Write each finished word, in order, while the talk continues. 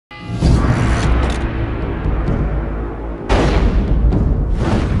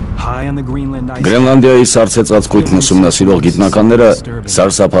Գրենլանդիայի սառցեցած կույտն ուսումնասիրող գիտնականները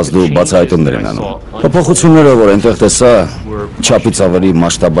սարսափազդու բացահայտումներ են անում։ Փոփոխությունները, որ այնտեղ տեսա, չափից ավելի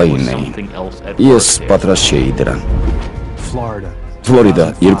մասշտաբային էին։ Ես պատրաստ չէի դրան։ Ֆլորիդա,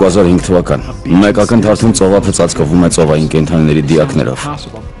 2005 թվական։ Մեկ ակնթարթում ծովափը ծածկվում է ծովային կենդանիների դիակներով։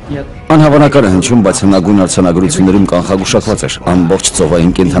 Անհավանական է հնչում, բայց հնագույն արձանագրություններում կանխագուշակված էր, ամբողջ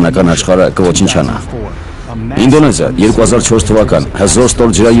ծովային կենդանական աշխարհը կոչնչանա։ Ինդոնեզիա, 2004 թվական, հզոր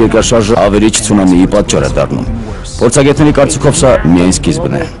ստորջրյա երկրաշարժը ավերիչ ցունամիի պատճառ է դառնում։ Փորձագետների կարծիքով սա միայն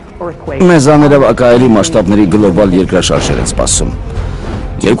սկիզբն է։ Մեզ աներևակայելի մասշտաբների գլոբալ երկրաշարժեր են սպասում։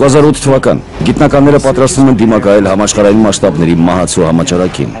 2008 թվական, գիտնականները պատրաստվում են դիմակայել համաշխարհային մասշտաբների մահացու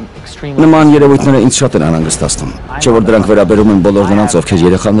համաճարակին։ Նման երևույթները ինձ շատ են անհանգստացնում, չէ՞ որ դրանք վերաբերում են բոլոր նրանց, ովքեր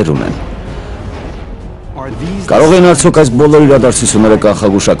երեխաներ ունեն։ Կարող են արդյոք այս բոլոր իրադարձությունները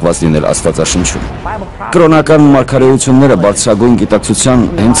կանխագուշակված լինել Աստվածաշնչում։ Կրոնական մարգարեությունները բարձրագույն գիտակցության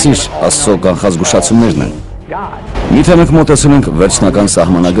հենց իր Աստծո կանխած զգուշացումներն են։ Միթե մենք մոտեցել ենք վերջնական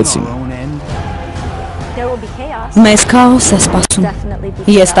սահմանագծին։ Մեզ քաոս է սպասում։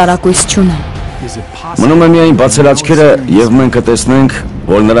 Ես տարակույս չունեմ։ Մնում է միայն բացել աչքերը և մենք կտեսնենք,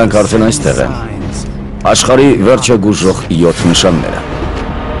 որ նրանք արդեն այստեղ են։ Աշխարհի վերջը գուժող 7 նշանները։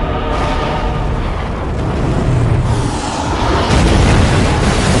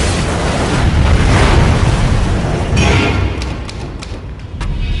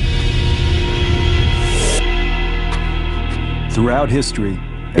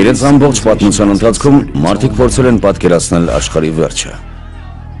 Իրենց ամբողջ պատմության ընթացքում մարդիկ փորձել են պատկերացնել աշխարհի վերջը։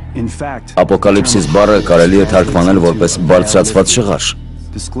 Ապոկալիպսիս բառը կարելի է թարգմանել որպես բարձրացված շղարշ։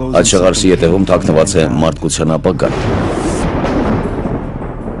 Այդ շղարշի ետևում թաքնված է մարդկության ապագան։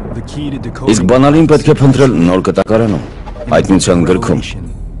 Իսկ բանալին պետք է փնտրել նոր կտակարանում, հայտնության գրքում։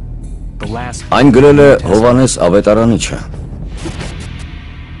 Այն գրել է Հովհաննես Ավետարանիչը։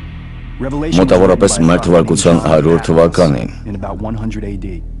 Մոտավորապես մեր թվարկության 100 թվականին։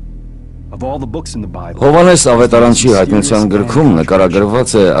 Հովհաննես Ավետարանչի հայտնության գրքում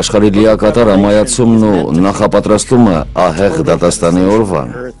նկարագրված է աշխարհի լիակատար ամայացումն ու նախապատրաստումը ահեղ դատաստանի օրվան։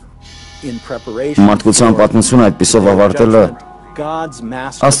 Մարդկության պատմությունը այդպիսով ավարտելը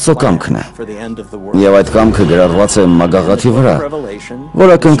Աստծո կամքն է, և այդ կամքը գրառված է մագաղաթի վրա,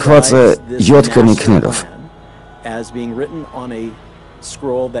 որը կնքված է 7 կնիքներով։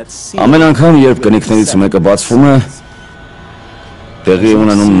 Ամեն անգամ, երբ կնիքներից մեկը բացվում է, տեղի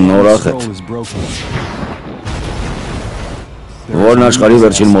ունենում նոր աղետ, որն աշխարհի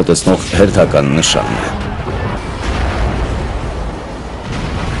վերջին մոտեցնող հերթական նշանն է։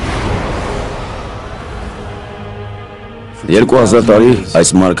 Երկու հազար տարի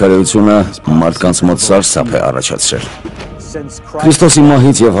այս մարգարեությունը մարդկանց մոտ սարսափ է առաջացրել։ Քրիստոսի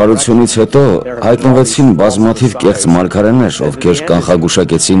մահից և հարությունից հետո հայտնվեցին բազմաթիվ կեղծ մարգարեներ, ովքեր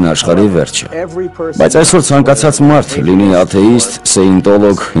կանխագուշակեցին աշխարհի վերջը։ Բայց այսօր ցանկացած մարդ, լինի աթեիստ,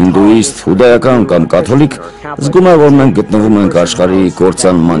 սեինտոլոգ, հինդուիստ, հուդայական կամ կաթոլիկ, զգում է, որ մենք գտնվում ենք աշխարհի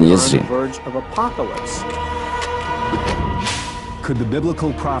կործանման եզրին։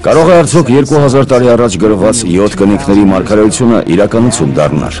 Կարող է արդյոք 2000 տարի առաջ գրված 7 կնիքների մարգարեությունը իրականություն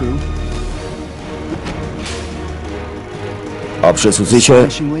դառնալ։ Ապշեցուցիչ է,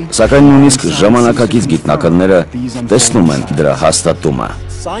 սակայն նույնիսկ ժամանակակից գիտնականները տեսնում են դրա հաստատումը։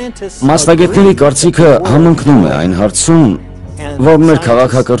 Մասնագետների կարծիքը համընկնում է այն հարցում, որ մեր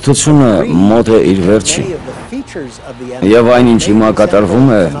քաղաքակրթությունը մոտ է իր վերջին։ Եվ այն, ինչ հիմա կատարվում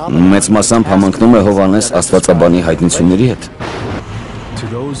է, մեծ մասամբ համընկնում է Հովհաննես Աստվածաբանի հայտնությունների հետ։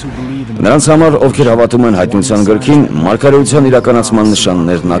 Նրանց համար, ովքեր հավատում են հայտնության գրքին, մարգարեության իրականացման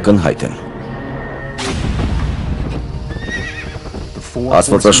նշաններն ակնհայտ են։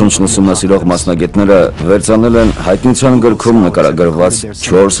 Աստվածաշունչն ուսումնասիրող մասնագետները վերցանել են հայտնության գրքում նկարագրված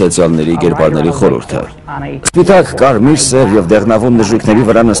 4 հեծյալների կերպարների խորհուրդը։ Սպիտակ, կարմիր, սև և դեղնավուն նժույգների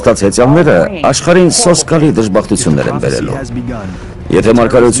վրա նստած հեծյալները աշխարհին սոսկալի դժբախտություններ են բերելու։ Եթե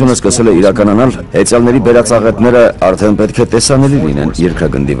մարգարեությունը սկսել է իրականանալ, հեծյալների բերած աղետները արդեն պետք է տեսանելի լինեն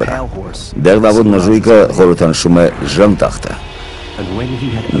երկրագնդի վրա։ Դեղնավուն նժույգը խորհրդանշում է ժանտախտը։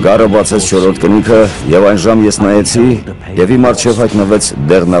 Գարը բացեց 4-րդ կնիքը, և այն ժամ ես նայեցի, և իմ առջև հայտնվեց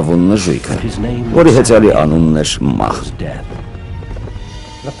դեղնավուն նժույգը, որի հեծյալի անունն էր Մահ։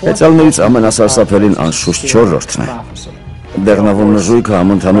 Հեծյալներից ամենասարսափելին անշուշտ 4-րդն է։ Դեղնավուն նժույգը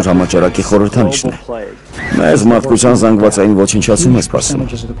համընդհանուր համաճարակի խորհրդանիշն է։ Մեզ մարդկության զանգվածային ոչնչացում է սպասում,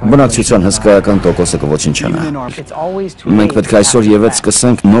 բնակչության հսկայական տոկոսը կոչնչանա։ Մենք պետք է այսօր ևեթ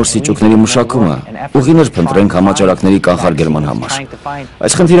սկսենք նոր սիճուկների մշակումը, ուղիներ փնտրենք համաճարակների կանխարգելման համար։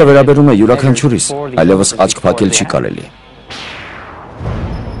 Այս խնդիրը վերաբերում է յուրաքանչյուրիս, այլևս աչք փակել չի կարելի։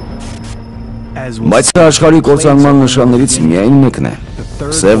 Բայց սա աշխարհի կործանման նշաններից միայն մեկն է։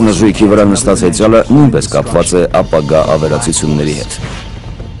 Սև նժույգի վրա նստած հեծյալը նույնպես կապված է ապագա ավերածությունների հետ։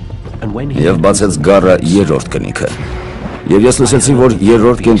 Եվ բացեց գառը երրորդ կնիքը։ Եվ ես լսեցի, որ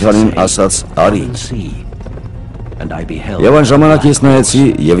երրորդ կենդանին ասաց «Արի»։ Եվ այն ժամանակ ես նայեցի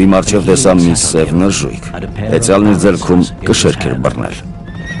եւ իմ առջև տեսա մի սև նժույգ։ Հեծյալն իր ձեռքում կշերք էր բռնել։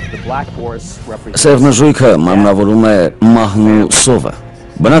 Սև նժույգը մարմնավորում է մահն ու սովը։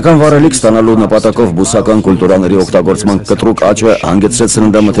 Բնական վառելիք ստանալու նպատակով բուսական կուլտուրաների օգտագործման կտրուկ աճը հանգեցրեց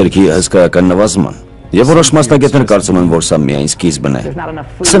սննդամթերքի հսկայական նվազման։ Եվ որոշ մասնագետներ կարծում են, որ սա միայն սկիզբն է։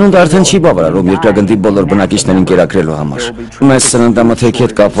 Սնունդը արդեն չի բավարարում երկրագնդի բոլոր բնակիչներին կերակրելու համար։ Մեզ սննդամթերքի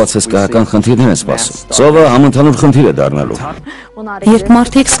հետ կապված հսկայական խնդիրներ են սպասում։ Սովը համընդհանուր խնդիր է դառնալու։ Երբ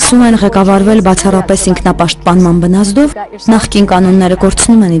մարդիկ սկսում են ղեկավարվել բացառապես ինքնապաշտպանման բնազդով, նախկին կանոնները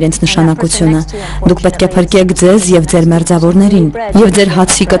կորցնում են իրենց նշանակությունը։ Դուք պետք է փրկեք ձեզ եւ ձեր մերձավորներին, եւ ձեր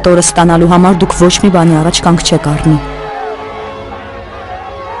հացի կտորը ստանալու համար դուք ոչ մի բանի առաջ կանգ չեք առնի։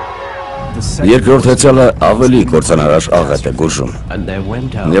 Երկրորդ հեծյալը ավելի կործանարար աղետ է գուժում։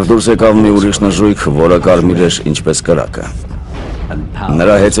 Եվ դուրս եկավ մի ուրիշ նժույգ, որը կարմիր էր ինչպես կրակը։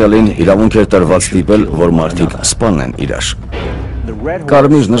 Նրա հեծյալին իրավունք էր տրված ստիպել, որ մարդիկ սպանեն իրար։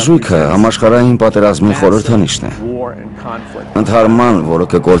 Կարմիր նժույգը համաշխարհային պատերազմի խորհրդանիշն է։ Ընդհարման, որը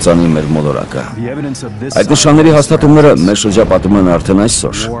կկործանի մեր մոլորակը։ Այդ նշանների հաստատումները մեզ շրջապատում են արդեն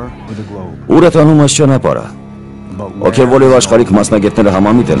այսօր։ Ուր է տանում այս ճանապարհը։ Հոգևոր աշխարհիկ մասնագետները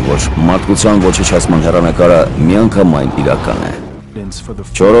համամիտ են, որ մարդկության ոչնչացման հեռանկարը միանգամայն իրական է։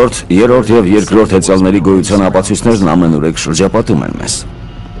 Չորրորդ, երրորդ եւ երկրորդ հեծյալների գոյության ապացույցներն ամենուրեք շրջապատում են մեզ։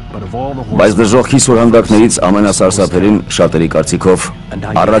 Բայց դժոխքի սուրհանդակներից ամենասարսափելին շատերի կարծիքով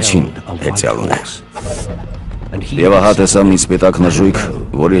առաջին հեծյալն է։ Եվ ահա տեսա մի սպիտակ նժույգ,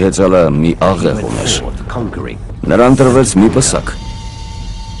 որի հեծյալը մի աղեղ ուներ։ Նրան տրվեց մի պսակ։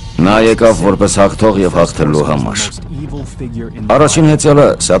 Նա եկավ որպես հաղթող եւ հաղթելու համար։ Առաջին հեծյալը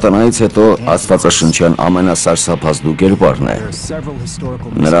սատանայից հետո աստվածաշնչյան ամենասարսափազդու կերպարն է։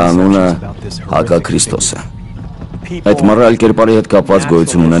 Նրա անունը Հակաքրիստոս է։ Այդ մռայլ կերպարի հետ կապված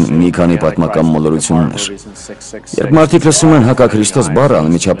գոյություն ունեն մի քանի պատմական մոլորություններ։ Երբ մարդիկ լսում են Հակաքրիստոս բառը,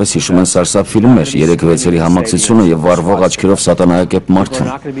 անմիջապես հիշում են սարսափ ֆիլմեր, 3-6-երի համակցությունը եւ վառվող աչքերով սատանայակեպ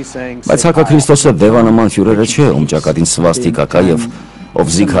մարդուն։ Բայց Հակաքրիստոսը դևանման ֆյուրերը չէ, ում ճակատին սվաստիկա կա եւ ով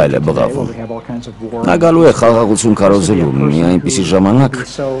զիքայել է բղավում։ Նա գալու է խաղաղություն քարոզելու մի այնպիսի ժամանակ,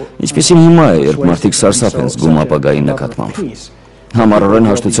 ինչպիսին հիմա է, երբ մարդիկ սարսափ են զգում ապագայի նկատմամբ։ Համառորեն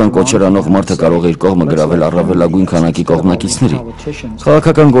հաշտության կոչեր անող մարդը կարող է իր կողմը գրավել առավելագույն քանակի կողմնակիցների։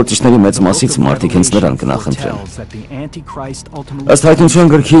 Քաղաքական գործիչների մեծ մասից մարդիկ հենց նրան կնախընտրեն։ Ըստ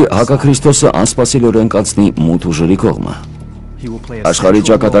հայտնության գրքի Հակաքրիստոսը անսպասելիորեն կանցնի մութ ուժերի կողմը։ Աշխարհի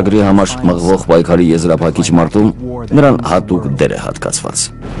ճակատագրի համար մղվող պայքարի եզրափակիչ մարտում նրան հատուկ դեր է հատկացված։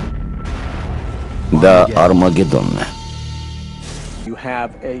 Դա Արմագեդոնն է։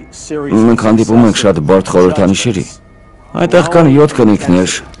 Մենք հանդիպում ենք շատ բարդ խորհրդանիշերի։ Այդտեղ կան 7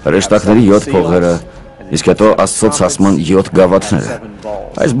 կնիկներ, հրեշտակների 7 փողերը, իսկ հետո Աստծո ցասման 7 գավաթները։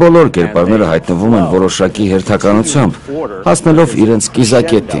 Այս բոլոր կերպարները հայտնվում են որոշակի հերթականությամբ, հասնելով իրենց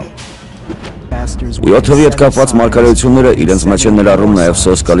կիզակետին։ 7-ով հետ կապված մարգարեությունները իրենց մեջ են ներառում նաև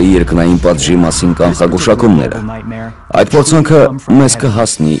սոսկալի երկնային պատժի մասին կանխագուշակումները։ Այդ փորձանքը մեզ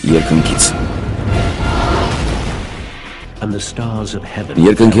կհասնի երկնքից։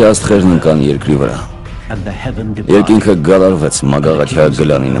 Երկնքի աստղերն ընկան երկրի վրա։ Երկինքը գալարվեց մագաղաթյա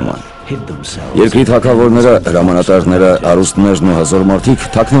գլանի նման։ Երկրի թագավորները, հրամանատարները, արուստներն ու հազոր մարդիկ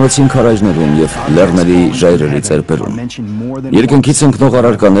թաքնվեցին քարայրներում եւ լեռների ժայռերի ծերպերում։ Երկնքից ընկնող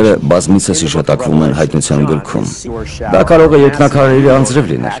առարկաները բազմիցս հիշատակվում են հայտնության գրքում։ Դա կարող է երկնակարերի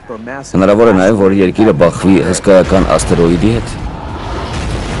անձրև լինել։ Հնարավոր է նաեւ, որ երկիրը բախվի հսկայական աստերոիդի հետ։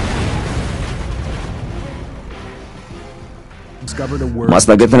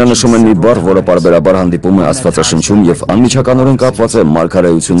 Մասնագետները նշում են մի բառ, որը պարբերաբար հանդիպում է Աստվածաշնչում եւ անմիջականորեն կապված է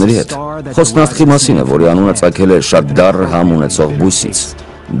մարգարեությունների հետ։ Խոսքն աստղի մասին է, որի անունը ծագել է շատ դառը համ ունեցող բույսից։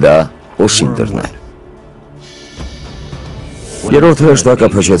 Դա Օշինդրն է։ Երրորդ հրեշտակը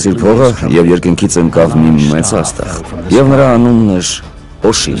փչեց իր փողը եւ երկնքից ընկավ մի մեծ աստղ, եւ նրա անունն էր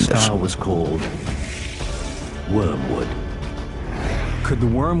Օշինդր։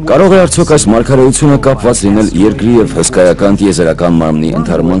 Կարող է արդյոք այս մարգարեությունը կապված լինել երկրի եւ հսկայական տիեզերական մարմնի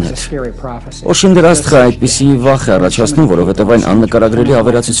ընդհարման հետ։ Օշինդր աստղը այդպիսի վախ է առաջացնում, որովհետեւ այն աննկարագրելի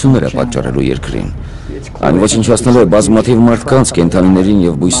ավերածություններ է պատճառելու երկրին։ Այն ոչնչացնելու է բազմաթիվ մարդկանց, կենդանիներին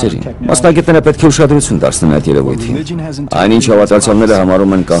եւ բույսերին։ Մասնագետները պետք է ուշադրություն դարձնեն այդ երևույթին։ Այնինչ հավատացյալները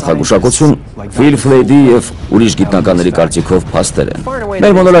համարում են կանխագուշակություն, Ֆիլ Ֆլեյդի եւ ուրիշ գիտնականների կարծիքով փաստեր են։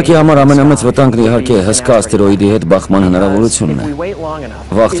 Մեր մոլորակի համար ամենամեծ վտանգն իհարկե հսկա աստերոիդի հետ բախման հնարավորությունն է։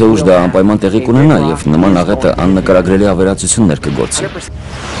 Վաղ թե ուշ դա անպայման տեղի կունենա եւ նման աղետը աննկարագրելի ավերածություններ կգործի։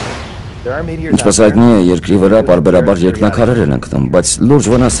 Ինչպես հայտնի է, երկրի վրա պարբերաբար երկնաքարեր են ընկնում, բայց լուրջ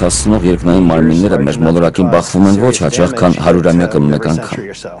վնաս հասցնող երկնային մարմինները մեր մոլորակին բախվում են ոչ հաճախ, քան 100-ամյակը մեկ անգամ։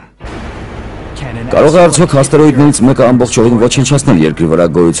 Կարող է արդյոք աստերոիդներից մեկը ամբողջովին ոչնչացնել երկրի վրա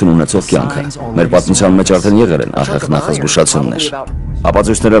գոյություն ունեցող կյանքը։ Մեր պատմության մեջ արդեն եղել են ահեղ նախազգուշացումներ։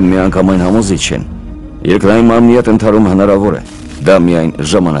 Ապացույցները միանգամայն համոզիչ են։ Երկրային մարմնի հետ ընդհարում հնարավոր է, դա միայն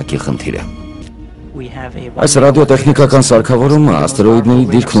ժամանակի խնդիր է։ Այս ռադիոտեխնիկական սարքավորումը աստերոիդների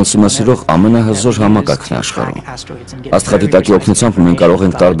դիրքն ուսումնասիրող ամենահզոր համակարգն է աշխարհում։ Աստղադիտակի օգնությամբ մենք կարող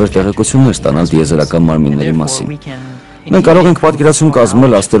ենք տարբեր տեղեկություններ ստանալ տիեզերական մարմինների մասին։ Մենք կարող ենք պատկերացում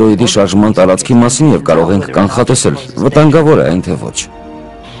կազմել աստերոիդի շարժման տարածքի մասին եւ կարող ենք կանխատեսել վտանգավոր է այն թե ոչ։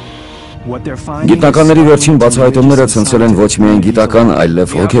 Գիտնականների վերջին բացահայտումները ցնցել են ոչ միայն գիտական,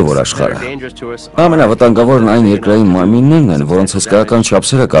 այլև հոգևոր աշխարհը։ Ամենավտանգավորն այն երկրային մարմիններն են, որոնց հսկայական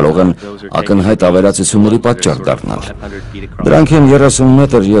չափսերը կարող են ակնհայտ ավերածությունների պատճառ դառնալ։ Դրանք են 30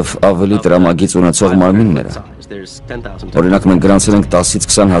 մետր եւ ավելի տրամագիծ ունեցող մարմինները։ Օրինակ մենք գրանցել ենք 10-ից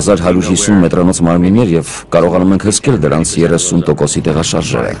 20,150 մետրանոց մարմիններ եւ կարողանում ենք հսկել դրանց 30%-ի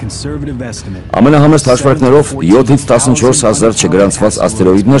տեղաշարժերը։ Ամենահամեստ հաշվարկներով 7-ից 14,000 չգրանցված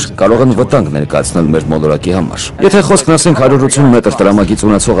աստերոիդներ կարող են վտանգ ներկայացնել մեր մոլորակի համար։ Եթե խոսքն ասենք 180 մետր տրամագիծ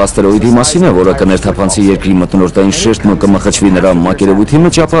ունեցող աստերոիդի մասին է, որը կներթափանցի երկրի մթնոլորտային շերտն ու կմխճվի նրա մակերևույթի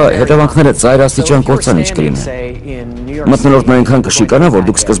մեջ, ապա հետևանքները ծայր աստիճան կործանիչ կլինեն։ Մթնոլորտն այնքան կշիկանա, որ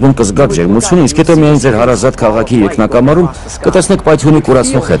դուք սկզբում կզգաք ջերմությունը, իսկ հետո միայն ձեր հարազատ քաղաքի երկնակամարում կտեսնեք պայթյունի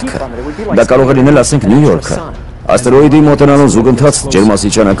կուրացնող հետքը։ Դա կարող է լինել, ասենք, Նյու Յորքը։ Աստերոիդի մոտենալուն զուգընթաց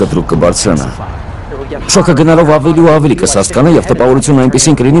ջերմաստիճանը կտրուկ կբարձրանա։ Շոկը գնալով ավելի ու ավելի կսաստկանա եւ տպավորությունն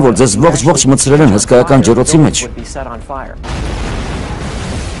այնպեսին կլինի, որ ձեզ ողջ մտցրել են հսկայական ջրոցի մեջ։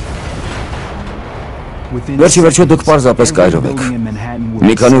 Վերջի դուք պարզապես կայրով եք։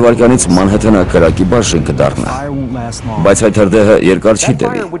 Մի քանի վայրկյանից Մանհեթենը կրակի բաժին կդառնա, բայց այդ հրդեհը երկար չի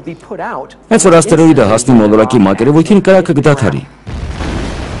տևի։ Հենց որ աստերոիդը հասնի մոլորակի մակերևույթին, կրակը կդադարի։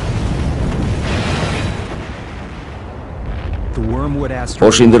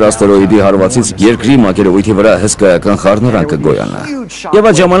 Օշինդր աստերոիդի հարվածից երկրի մակերևույթի վրա հսկայական խառնարան կգոյանա։ Եվ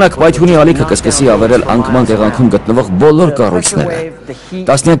այդ ժամանակ պայթյունի ալիքը կսկսի ավերել անկման տեղանքում գտնվող բոլոր կառույցները։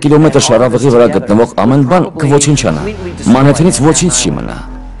 Տասնյակ կիլոմետր շարավղի վրա գտնվող ամեն բան կոչնչանա։ Մանհեթենից ոչինչ չի մնա։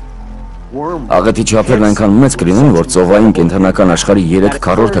 Աղետի չափերն այնքան մեծ կլինեն, որ ծովային կենդանական աշխարհի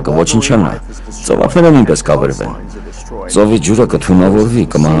 3/4-ը կոչնչանա։ Ծովափները նույնպես կավերվեն։ Ծովի ջուրը կթունավորվի,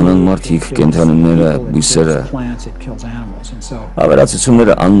 կմահանան մարդիկ, կենդանիները, բույսերը։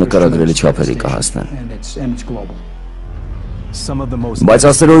 Ավերածությունները աննկարագրելի չափերի կհասնեն։ Բայց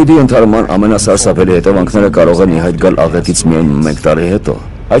աստերոիդի ընդհարման ամենասարսափելի հետևանքները կարող են ի հայտ գալ աղետից միայն 1 տարի հետո։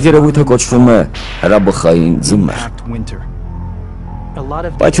 Այդ երևույթը կոչվում է հրաբխային ձմեռ։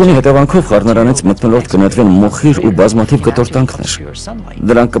 Պայթյունի հետևանքով խառնարանից մթնոլորտ կնետվեն մոխիր ու բազմաթիվ կտորտանքներ։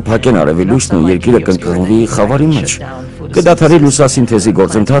 Դրանք կփակեն արևի լույսն ու երկիրը կընկղմվի խավարի մեջ։ Կդադարի լուսասինթեզի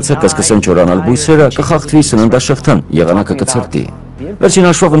գործընթացը, կսկսեն չորանալ բույսերը, կխախտվի սննդաշղթան, եղանակը կցրտի։ Վերջին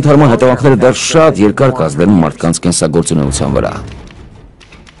հաշվով ընդհարման հետևանքները դեռ շատ երկար կազդեն մարդկանց կենսագործունեության վրա։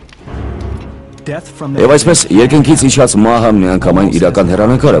 Եվ այսպես երկնքից իջած մահը միանգամայն իրական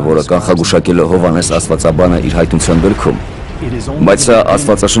հեռանկարը, որը կանխագուշակել է Հովհաննես աստվածաբանը իր հայտնության գրքում։ Բայց սա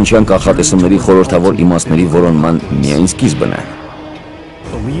աստվածաշնչյան կանխատեսումների խորհրդավոր իմաստների որոնման միայն սկիզբն է։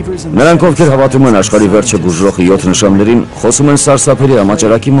 Նրանք, ովքեր հավատում են աշխարհի վերջը բուժող 7 նշաններին, խոսում են սարսափելի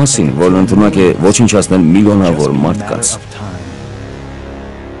համաճարակի մասին, որն ընդունակ է ոչնչացնել միլիոնավոր մարդկանց։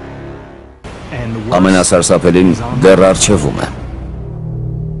 Ամենասարսափելին դեռ առջևում է։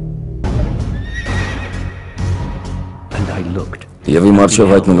 Եվ իմ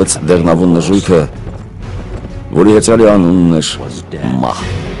առջև հայտնվեց դեղնավուն նժույգը, որի հեծյալի անունն էր մահ։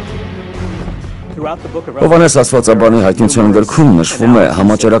 Հովհաննես աստվածաբանի հայտնության գրքում նշվում է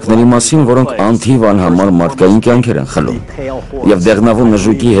համաճարակների մասին, որոնք անթիվ անհամար մարդկային կյանքեր են խլում։ Եվ դեղնավուն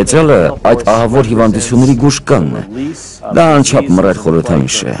նժույգի հեծյալը այդ ահավոր հիվանդությունների գուշկանն է։ Դա անչափ մռայլ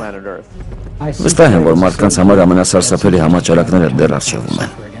խորհրդանիշ է։ Վստահ եմ, որ մարդկանց համար ամենասարսափելի համաճարակները դեռ առջևում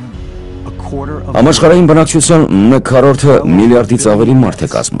են։ Համաշխարհային բնակչության 1/4-ը միլիարդից ավելի մարդ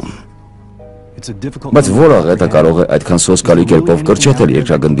է կազմում։ Բայց որ աղետը կարող է այդքան սոսկալի կերպով կրճատել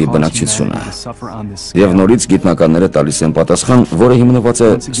երկրագնդի բնակչությունը։ Եվ նորից գիտնականները տալիս են պատասխան, որը հիմնված է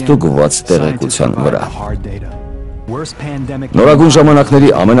ստուգված տեղեկության վրա։ Նորագույն ժամանակների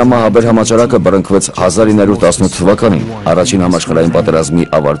ամենամահաբեր համաճարակը բռնկվեց 1918 թվականին, առաջին համաշխարհային պատերազմի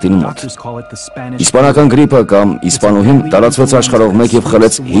ավարտին մոտ։ Իսպանական գրիպը կամ իսպանուհին տարածվեց աշխարհով մեկ եւ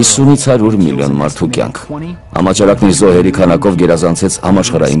խլեց 50-ից 100 միլիոն մարդու կյանք։ Համաճարակն իր զոհերի քանակով գերազանցեց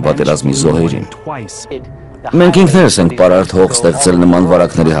համաշխարհային պատերազմի զոհերին։ Մենք ինքներս ենք պարարտ հող ստեղծել նման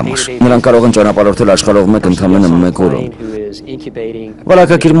վարակների համար։ Նրանք կարող են ճանապարհորդել աշխարհով մեկ ընդամենը մեկ օրում։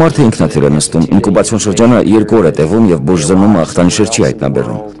 Վարակակիր մարդը ինքնաթիռ է նստում, ինկուբացիոն շրջանը 2 օր է տևում եւ բուժզնումը ախտանշեր չի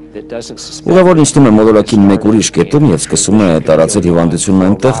հայտնաբերում։ Ուղևորն իջնում է մոլորակին մեկ ուրիշ կետում եւ սկսում է տարածել հիվանդությունն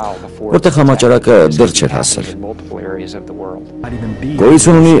այնտեղ, որտեղ համաճարակը դեռ չէր հասել։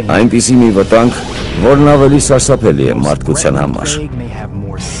 Գոյություն ունի այնպիսի մի վտանգ, որն ավելի սարսափելի է մարդկության համար,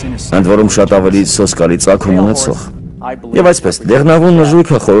 ընդ որում շատ ավելի սոսկալի ծագում ունեցող։ Եվ այսպես, դեղնավուն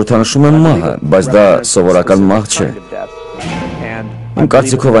նժույգը խորհրդանշում է մահը, բայց դա սովորական մահ չէ։ Իմ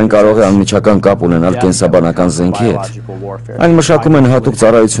կարծիքով այն կարող է անմիջական կապ ունենալ կենսաբանական զենքի հետ։ Այն մշակում են հատուկ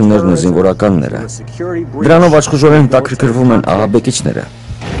ծառայություններն ու զինվորականները։ Դրանով աշխուժորեն հետաքրքրվում են ահաբեկիչները։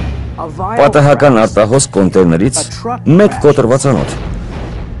 Պատահական արտահոս կոնտեյներից մեկ կոտրված անոթ։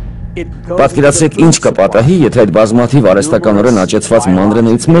 Պատկերացրեք ինչ կպատահի, եթե այդ բազմաթիվ արհեստականորեն աճեցված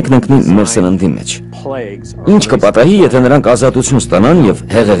մանրեներից մեկն ընկնի մեր սննդի մեջ։ Ինչ կպատահի, եթե նրանք ազատություն ստանան եւ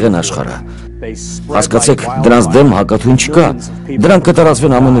հեղեղեն աշխարհը։ Հասկացեք, դրանց դեմ հակաթույն չկա։ Դրանք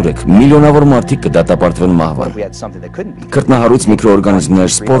կտարածվեն ամենուրեք, միլիոնավոր մարդիկ կդատապարտվեն մահվան։ Քրտնահարույց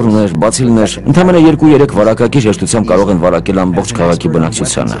միկրոօրգանիզմներ, սպորներ, բացիլներ, ընդամենը 2-3 վարակակիր հեշտությամբ կարող են վարակել ամբողջ քաղաքի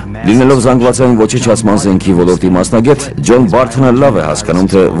բնակչությանը։ Լինելով զանգվածային ոչնչացման զենքի ոլորտի մասնագետ, Ջոն Բարթոնը լավ է հասկանում,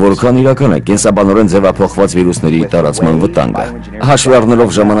 թե որքան իրական է կենսաբանորեն ձևափոխված վիրուսների տարածման վտանգը։ Հաշվի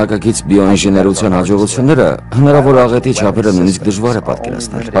առնելով ժամանակակից բիոինժեներության հաջողությունները, հնարավոր աղետի չափերը նույնիսկ դժվար է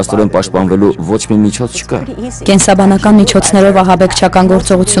պատկերացնել։ Փաստորեն պաշտպանվելու ոչ մի միջոց չկա։ Կենսաբանական միջոցներով ահաբեկչական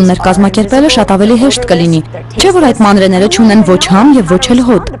գործողություններ կազմակերպելը շատ ավելի հեշտ կլինի, չէ՞ որ այդ մանրեները չունեն ոչ համ եւ ոչ էլ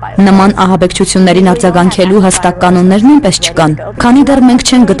հոտ։ Նման ահաբեկչություններին արձագանքելու հստակ կանոններ նույնպես չկան։ Քանի դեռ մենք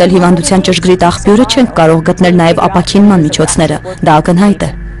չենք գտել հիվանդության ճշգրիտ աղբյուրը, չենք կարող գտնել նաեւ ապաքինման միջոցները։ Դա ակնհայտ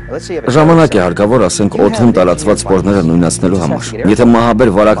է։ Ժամանակ է հարկավոր, ասենք, օդում տարածված սպորները նույնացնելու համար։ Եթե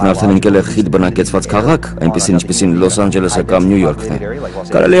մահաբեր վարակն արդեն ընկել է խիտ բնակեցված քաղաք, այնպիսին ինչպիսին Լոս Անջելեսը կամ Նյու Յորքն է,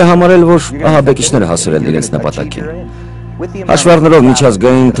 կարելի է համարել, որ ահաբեկիչները հասել են իրենց նպատակին։ Հաշվի առնելով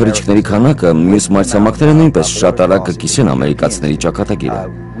միջազգային թռիչքների քանակը, մյուս մայրցամաքները նույնպես շատ արագ կկիսեն ամերիկացիների ճակատագիրը։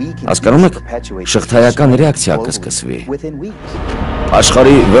 Հասկանում եք, շղթայական ռեակցիա կսկսվի։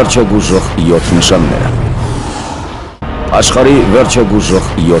 Աշխարհի վերջը գուժող 7 նշանները։ Աշխարհի վերջը գուժող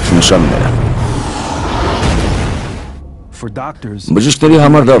 7 նշանները։ Բժիշկների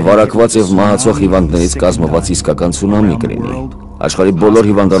համար դա վարակված եւ մահացող հիվանդներից կազմված իսկական ցունամի կլինի։ Աշխարհի բոլոր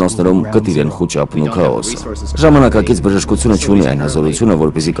հիվանդանոցներում կտիրեն խուճապն ու քաոսը։ Ժամանակակից բժշկությունը չունի այն հզորությունը,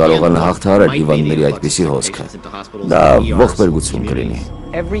 որպեսզի կարողանա հաղթահարել հիվանդների այդպիսի հոսքը։ Դա ողբերգություն կլինի։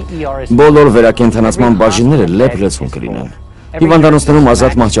 Բոլոր վերակենդանացման բաժինները լեփ-լեցուն կլինեն։ Հիվանդանոցներում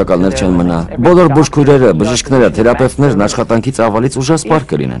ազատ մահճակալներ չեն մնա։ Բոլոր բուժքույրերը, բժիշկները, թերապևտներն աշխատանքից ավալից ուժասպառ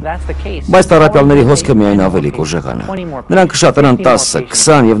կլինեն։ Բայց տառապյալների հոսքը միայն ավելի կուժեղանա։ Նրանք կշատանան 10,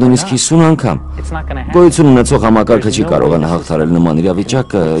 20 եւ նույնիսկ 50 անգամ։ Գոյություն ունեցող համակարգը չի կարողանա հաղթահարել նման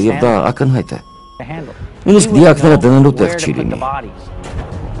իրավիճակը եւ դա ակնհայտ է։ Նույնիսկ դիակները դնելու տեղ չի լինի։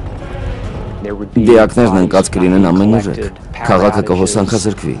 Դիակներն ընկած կլինեն ամենուրեք։ Քաղաքը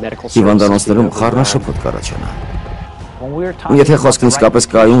կհոսանքազրկվի։ Հիվանդանոցներում խառնաշփոթ կառաջանա։ Եթե խոսքն իսկապես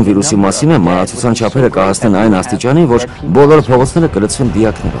կայուն վիրուսի մասին է, մահացության չափերը կհասնեն այն աստիճանի, որ բոլոր փողոցները կլցվեն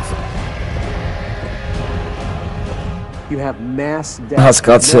դիակներով։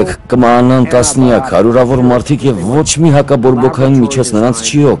 Հասկացեք, կմահանան տասնյակ, հարյուրավոր մարդիկ եւ ոչ մի հակաբորբոքային միջոց նրանց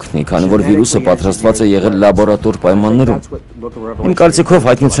չի օգնի, քանի որ վիրուսը պատրաստված է եղել լաբորատոր պայմաններում։ Իմ կարծիքով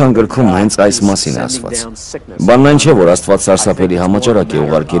հայտնության գրքում հենց այս մասին է ասված։ Բանն այն չէ, որ Աստված սարսափելի համաճարակ է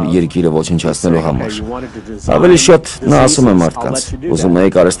ուղարկել երկիրը ոչնչացնելու համար։ Ավելի շատ նա ասում է մարդկանց. ուզում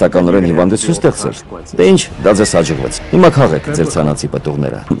եք արհեստականորեն հիվանդություն ստեղծել։ Դե ինչ, դա ձեզ հաջողվեց։ Հիմա քաղեք ձեր ցանացի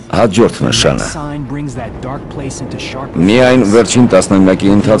պտուղները։ Հաջորդ նշանը։ Միայն վերջին տասնամյակի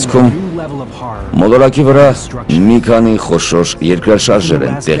ընթացքում մոլորակի վրա մի քանի խոշոր երկրաշարժեր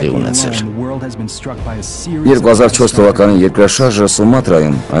են տեղի ունեցել։ 2004 թվականի երկրաշարժը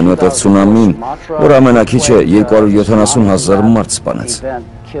Սումատրայում, այնուհետև ցունամին, որ ամենաքիչը 270,000 մարդ սպանեց։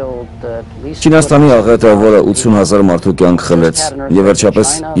 Չինաստանի աղետը, որը 80,000 մարդու կյանք խլեց, եւ վերջապես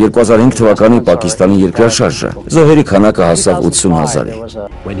 2005 թվականի Պակիստանի երկրաշարժը, զոհերի քանակը հասավ 80,000-ի։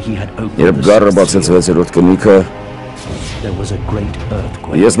 Երբ գառը բացեց 6-րդ կնիքը,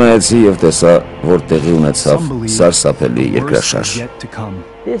 ես նայեցի եւ տեսա, որ տեղի ունեցավ սարսափելի երկրաշարժ։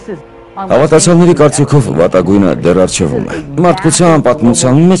 Հավատացյալների կարծիքով վատագույնը դեռ առջևում է։ Մարդկության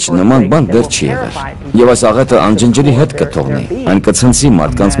պատմության մեջ նման բան դեռ չի եղել։ Եվ այս աղետը անջնջելի հետ կթողնի, այն կցնցի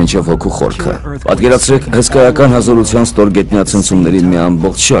մարդկանց միջև հոգու խորքը։ Պատկերացրեք հսկայական հազորության ստորգետնյա ցնցումների մի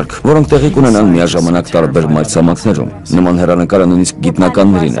ամբողջ շարք, որոնք տեղի կունենան միաժամանակ տարբեր մայրցամաքներում։ Նման հեռանկարը նույնիսկ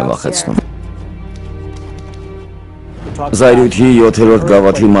գիտնականներին է վախեցնում։ Զայրույթի 7-րդ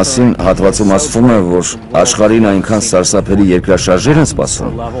գավաթի մասին հատվածում ասվում է, որ աշխարհին այնքան սարսափելի երկրաշարժեր են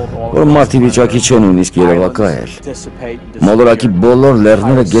սպասում, որ մարդի վիճակի չեն նույնիսկ երևակայել։ Մոլորակի բոլոր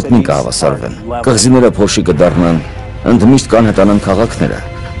լեռները գետնին կհավասարվեն, կղզիները փոշի կդառնան, ընդմիշտ կանհետանան քաղաքները։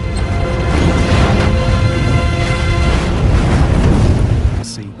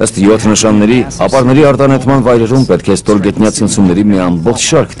 Ըստ 7 նշանների, ապարների արտանետման վայրերում պետք է ստորգետնյա ցնցումների մի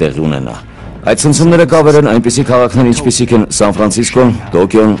ամբողջ շարք տեղի ունենա։ Այդ ցնցումները կավեր են այնպիսի քաղաքներ, ինչպիսիք են Սան Ֆրանցիսկոն,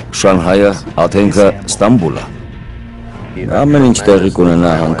 Տոկիոն, Շանհայը, Աթենքը, Ստամբուլը։ Ամեն ինչ տեղի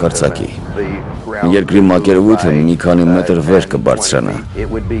կունենա հանկարծակի։ Երկրի մակերևույթը մի քանի մետր վեր կբարձրանա։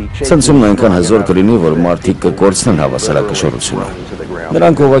 Ցնցումն այնքան հզոր կլինի, որ մարդիկ կկորցնեն հավասարակշռությունը։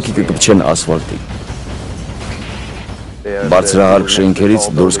 Նրանք ուղղակի կկպչեն ասֆալտին։ Բարձրահարկ շենքերից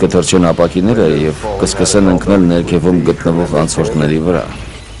դուրս կթռչեն ապակիները եւ կսկսեն ընկնել ներքևում գտնվող անցորդների վրա։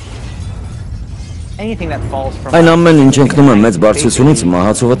 Այն ամեն ինչ ընկնում է մեծ բարձրությունից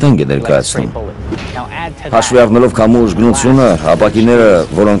մահացու վտանգ է ներկայացնում։ Հաշվի առնելով քամու ուժգնությունը, ապակիները,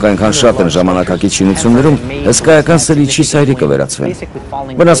 որոնք այնքան շատ են ժամանակակից շինություններում, հսկայական սրիչի սայրի կվերածվեն։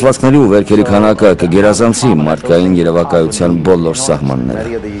 Վնասվածքների ու վերքերի քանակը կգերազանցի մարդկային երևակայության բոլոր սահմանները։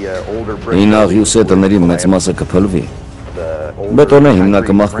 Հին աղյուսե տների մեծ մասը կփլվի։ Բետոնե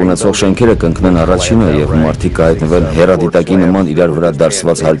հիմնակմախ ունեցող շենքերը կընկնեն առաջինը եւ մարդիկ կհայտնվեն հեռադիտակի նման իրար վրա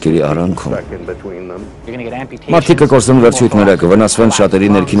դարսված հարկերի արանքում։ Մարդիկ կկորցնեն վերջույթները, կվնասվեն շատերի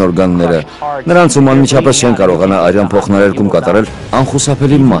ներքին օրգանները, նրանցում անմիջապես չեն կարողանա արյան փոխներարկում կատարել,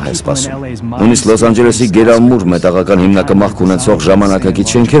 անխուսափելի մահ է սպասում։ Նույնիսկ Լոս Անջելեսի գերամուր մետաղական հիմնակմախ ունեցող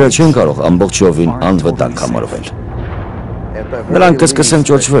ժամանակակից շենքերը չեն կարող ամբողջովին անվտանգ համարվել։ Նրանք կսկսեն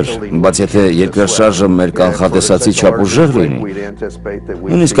ճոճվել, բայց եթե երկրաշարժը մեր կանխատեսացի չափ ուժեղ լինի,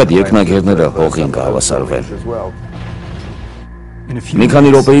 նույնիսկ այդ երկնագերները հողին կհավասարվեն։ Մի քանի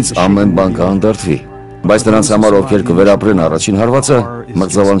րոպեից ամեն բան կանդրդվի, բայց նրանց համար, ովքեր կվերապրեն առաջին հարվածը,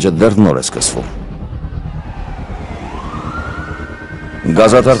 մրցավանջը դեռ նոր է սկսվում։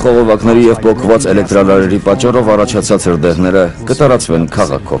 Գազատար խողովակների և պոկված էլեկտրալարերի պատճառով առաջացած հրդեհները կտարածվեն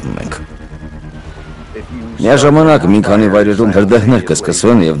քաղաքով մեկ։ Միաժամանակ մի քանի վայրերում հրդեհներ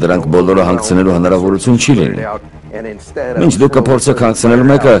կսկսվեն և դրանք բոլորը հանգցնելու հնարավորություն չի լինի։ Մինչ դուք կփորձեք հանգցնել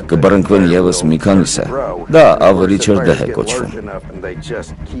մեկը, կբռնկվեն ևս մի քանիսը։ Դա ավելի հրդեհ է կոչվում։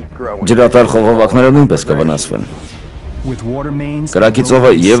 Ջրատար խողովակները նույնպես կվնասվեն։ Կրակի ծովը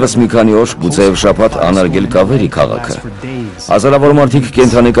ևս մի քանի օր, գուցեև շաբաթ անարգել կավերի քաղաքը։ Հազարավոր մարդիկ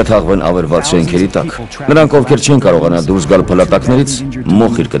կենդանի կթաղվեն ավերված շենքերի տակ։ Նրանք, ովքեր չեն կարողանա դուրս գալ փլատակներից,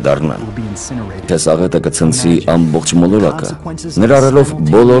 մոխիր կդառնան։ Թե աղետը կցնցի ամբողջ մոլորակը, ներառելով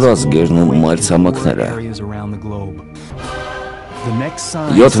բոլոր ազգերն ու մայրցամաքները։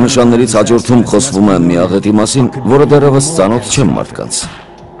 7 նշաններից հաջորդում խոսվում է մի աղետի մասին, որը դեռևս ծանոթ չեն մարդկանց։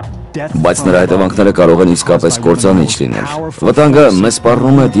 Բայց նրա հետևանքները կարող են իսկապես կործանիչ լինել։ Վտանգը մեզ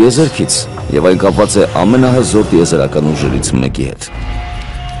սպառնում է տիեզերքից, եւ այն կապված է ամենահզոր տիեզերական ուժերից մեկի հետ։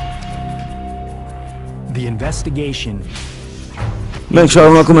 Մենք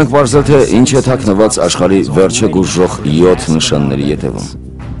շարունակում ենք պարզել, թե ինչ է թաքնված աշխարհի վերջը գուժող 7 նշանների ետևում։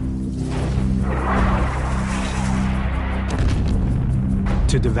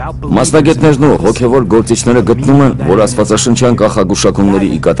 Մասնագետներն ու հոգևոր գործիչները գտնում են, որ աստվածաշնչյան կանխագուշակումների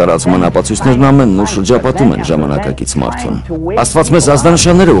ի կատարածման ապացույցներն ամեն օր շրջապատում են ժամանակակից մարդուն։ Աստված մեզ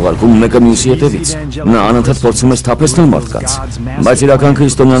ազդանշաններ է ուղարկում մեկը մյուսի հետևից։ Նա անընդհատ փորձում է սթափեցնել մարդկանց, բայց իրական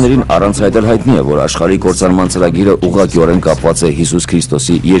քրիստոնյաներին առանց հայտել հայտնի է, որ աշխարհի կործանման ծրագիրը ուղղակիորեն կապված է Հիսուս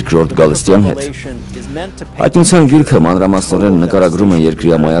Քրիստոսի երկրորդ գալստյան հետ։ Հայտնության գիրքը մանրամասնորեն նկարագրում է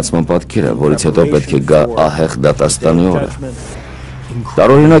երկրի ամայացման պատկերը, որից հետո պետք է գա ահեղ դատաստանի օրը։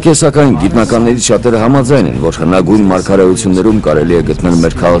 Տարօրինակ է, սակայն գիտնականներից շատերը համաձայն են, որ հնագույն մարգարեություններում կարելի է գտնել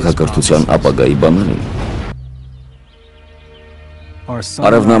մեր քաղաքակրթության ապագայի բանալին։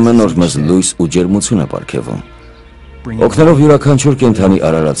 Արևն ամեն օր մեզ լույս ու ջերմություն է պարգևում, օգնելով յուրաքանչյուր կենդանի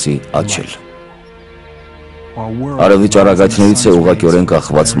արարածի աչել։ Արևի ճառագայթներից է ուղղակիորեն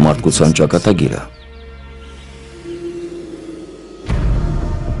կախված մարդկության ճակատագիրը։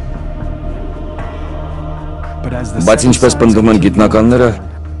 Բայց ինչպես պնդում են գիտնականները,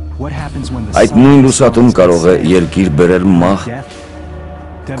 այդ նույն լուսատում կարող է երկիր բերել մահ,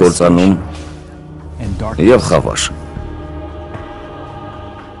 կործանում և խավար։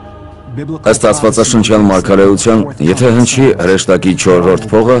 Ըստ աստվածաշնչյան մարգարեության, եթե հնչի հրեշտակի 4-րդ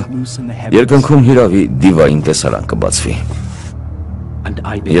փողը, երկնքում հիրավի դիվային տեսարան կբացվի։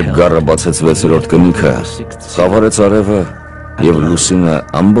 Երբ գառը բացեց 6-րդ կնիքը, խավարեց արևը և լուսինը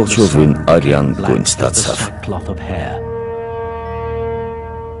ամբողջովին արյան գույն ստացավ։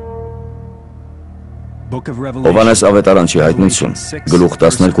 Հովհաննես ավետարանչի հայտնություն, գլուխ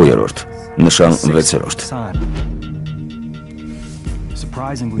 12-րդ, նշան 6-րդ։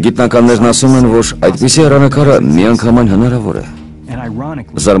 Գիտնականներն ասում են, որ այդպիսի հեռանկարը միանգամայն հնարավոր է։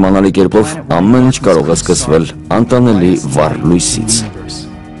 Զարմանալի կերպով ամեն ինչ կարող է սկսվել անտանելի վառ լույսից։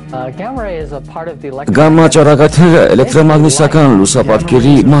 Գամմա ճառագայթները էլեկտրամագնիսական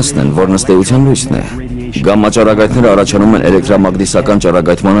լուսապատկերի մասն են, որն ըստ էության լույսն է։ Գամմա ճառագայթները առաջանում են էլեկտրամագնիսական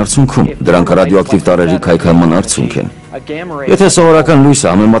ճառագայթման արդյունքում, դրանք ռադիոակտիվ տարրերի քայքայման արդյունք են։ Եթե սովորական լույսը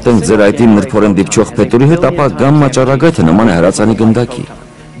համեմատենք ձեր այտին նրբորեն դիպչող փետուրի հետ, ապա գամմա ճառագայթը նման է հրացանի գնդակի։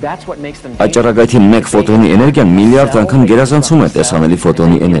 Այդ ճառագայթի մեկ ֆոտոնի էներգիան միլիարդ անգամ գերազանցում է տեսանելի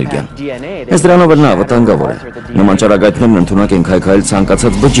ֆոտոնի էներգիան։ Հենց դրանով էլ նա վտանգավոր է։ Նման ճառագայթներն ընդունակ են քայքայել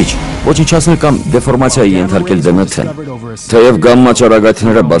ցանկացած բջիջ, ոչնչացնել կամ դեֆորմացիայի ենթարկել ԴՆԹ-ն։ Թեև գամմա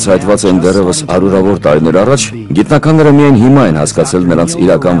ճառագայթները բացահայտված են դեռևս հարյուրավոր տարիներ առաջ, գիտնականները միայն հիմա են հասկացել նրանց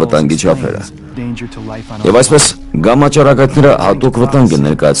իրական վտանգի չափերը։ Եվ այսպես գամմա ճառագայթները հատուկ վտանգ են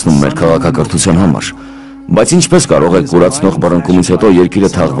ներկայացնում մեր քաղաքակրթության համար։ Բայց ինչպես կարող է կուրացնող բռնկումից հետո երկիրը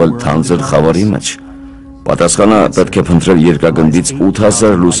թաղվել թանձր խավարի մեջ։ Պատասխանը պետք է փնտրել երկրագնդից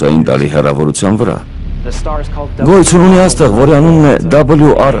 8000 լուսային տարի հեռավորության վրա։ Գոյություն ունի աստղ, որի անունն է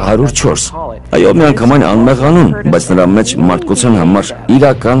WR104։ Այո, միանգամայն անմեղ անուն, բայց նրա մեջ մարդկության համար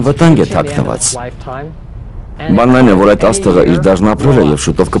իրական վտանգ է թաքնված։ Բանն այն է, որ այդ աստղը իր դաշտն ապրել է և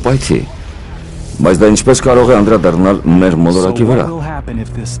շուտով կպայթի։ Բայց դա ինչպես կարող է անդրադառնալ մեր մոլորակի վրա։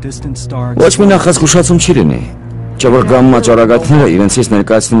 Ոչ մի նախազգուշացում չի լինի, չէ որ գամմա ճառագայթները իրենցից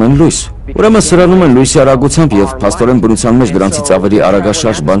ներկայացնում են լույս, ուրեմն սրանում են լույսի արագությամբ և փաստորեն բնության մեջ դրանցից ավելի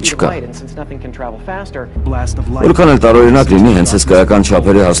արագաշարժ բան չկա։ Որքան էլ տարօրինակ լինի, հենց հսկայական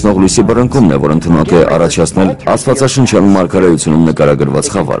չափերի հասնող լույսի բռնկումն է, որ ընդունակ է առաջացնել աստվածաշնչյան մարգարեությունում նկարագրված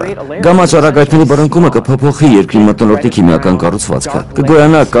խավարը։ Գամմա ճառագայթների բռնկումը կփոփոխի երկրի մթնոլորտի քիմիական կառուցվածքը,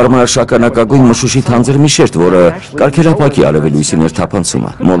 կգոյանա կարմրաշագանակագույն մշուշի թանձր մի շերտ, որը կարգելափակի արևի լույսի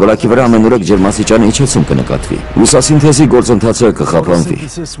ներթափանցումը։ Մոլորակի վրա ամենուրեք ջերմաստիճանի իջեցում կնկատվի։ Լուսասինթեզի գործընթացը կխափանվի։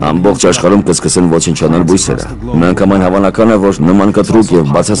 Ամբողջ աշխարհում կսկսեն ոչնչանալ բույսերը։ Միանգամայն հավանական է, որ նման կտրուկ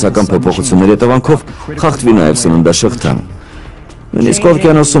և բացասական փոփոխությունների հետևանքով խախտվի նաև սննդաշղթան։ Նույնիսկ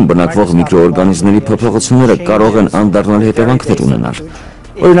օվկիանոսում բնակվող միկրոօրգանիզմների փոփոխությունները կարող են անդառնալի հետևանքներ ունենալ։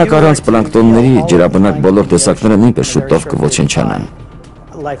 Օրինակ առանց պլանկտոնների ջրաբնակ բոլոր տեսակները նույնպես շուտով կոչնչանան։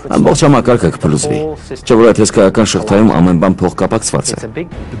 Ամբողջ համակարգը կփլուզվի, չէ որ այդ հսկայական շղթայում ամեն բան փոխկապակցված է։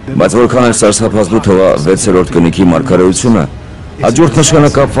 Բայց որքան էլ սարսափազդու թվա 6-րդ կնիքի մարգարեությունը, հաջորդ նշանը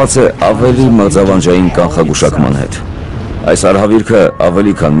կապված է ավելի մղձավանջային կանխագուշակման հետ։ Այս արհավիրքը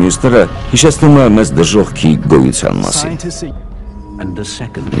ավելի քան մյուսները հիշեցնում է մեզ դժոխքի գոյության մասին։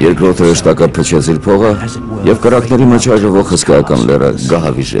 Երկրորդ հրեշտակը փչեց իր փողը և կրակների մեջ այրվող հսկայական լեռը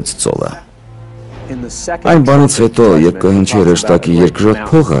գահավիժեց ծովը։ Այն բանից հետո, երբ կհնչի հրեշտակի երկրորդ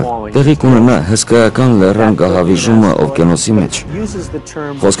փողը, տեղի կունենա հսկայական լեռան գահավիժումը օվկիանոսի մեջ։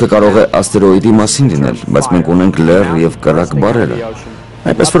 Խոսքը կարող է աստերոիդի մասին լինել, բայց մենք ունենք լեռ և կրակ բառերը։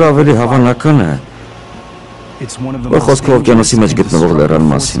 Այնպես որ ավելի հավանական է, որ խոսքը օվկիանոսի մեջ գտնվող լեռան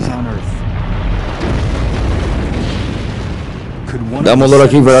մասին է։ Դա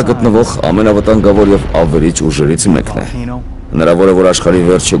մոլորակի վրա գտնվող ամենավտանգավոր և ավերիչ ուժերից մեկն է։ Հնարավոր է, որ աշխարհի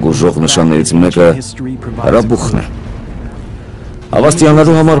վերջը գուժող նշաններից մեկը հրաբուխն է։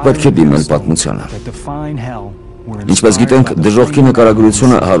 Հավաստիանալու համար պետք է դիմել պատմությանը։ Ինչպես գիտենք, դժոխքի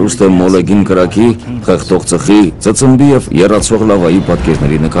նկարագրությունը հարուստ է մոլեգին կրակի, խեղդող ծխի, ծծմբի և եռացող լավայի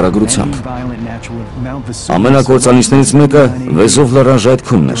պատկերների նկարագրությամբ։ Ամենակործանիչներից մեկը Վեզով լեռան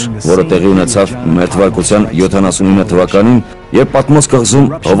ժայթքումն էր, որը տեղի ունեցավ մեր թվարկության 79 թվականին, երբ Պատմոս կղզում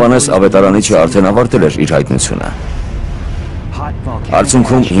Հովհաննես ավետարանիչը արդեն ավարտել էր իր հայտնությունը։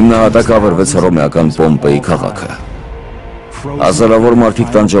 Արդյունքում հիմնահատակ ավերվեց հռոմեական Պոմպեի քաղաքը։ Հազարավոր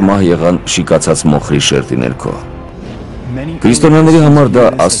մարդիկ տանջամահ եղան շիկացած մոխրի շերտի ներքո։ Քրիստոնյաների համար դա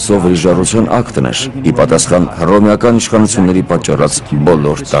Աստծո վրիժառության ակտն էր, ի պատասխան հռոմեական իշխանությունների պատճառած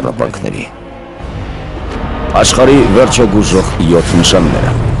բոլոր տառապանքների։ Աշխարհի վերջը գուժող 7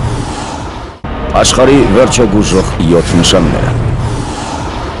 նշանները։ Աշխարհի վերջը գուժող 7 նշանները։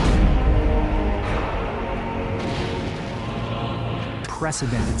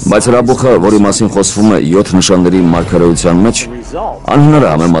 Բայց հրաբուխը, որի մասին խոսվում է 7 նշանների մարգարեության մեջ, անհնար է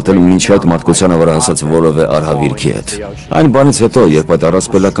համեմատել մինչ այդ մարդկությանը վրա հասած որևէ արհավիրքի հետ։ Այն բանից հետո, երբ այդ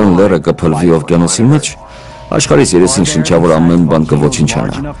առասպելական լեռը կփլվի օվկիանոսի մեջ, Աշխարհից երեսին շնչավոր ամեն բան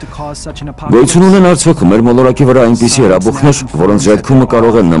կոչնչանա։ Գոյություն ունեն արդյոք մեր մոլորակի վրա այնպիսի հրաբուխներ, որոնց ժայթքումը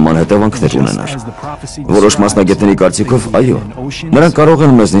կարող է նման հետևանքներ ունենալ։ Որոշ մասնագետների կարծիքով, այո, նրանք կարող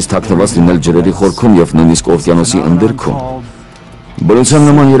են մեզնից թաքնված լինել ջրերի խորքում եւ նույնիսկ օվկիանոսի ընդերքում։ Բնության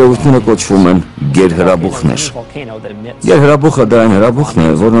նման երևույթները կոչվում են գերհրաբուխներ։ Գերհրաբուխը դա այն հրաբուխն է,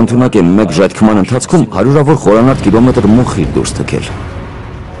 որն ընդունակ է մեկ ժայթքման ընթացքում հարյուրավոր խորանարդ կիլոմետր մոխիր դուրս թքել։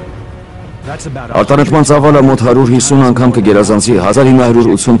 Արտանետման ծավալը մոտ 150 անգամ կգերազանցի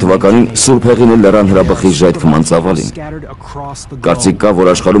 1980 թվականին Սուրբ Հեղինի լեռան հրաբխի ժայթքման ծավալին։ Կարծիք կա, որ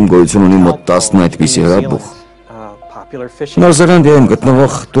աշխարհում գոյություն ունի մոտ 10 այդպիսի հրաբուխ։ Նոր Զելանդիայում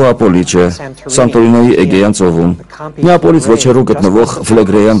գտնվող Տուապոլիչը, Սանտորինոյի Էգեյան ծովում, Նեապոլից ոչ հեռու գտնվող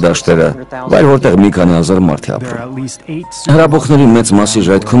Ֆլեգրեյան դաշտերը, այլ որտեղ մի քանի հազար մարդ է ապրում։ Հրաբուխների մեծ մասի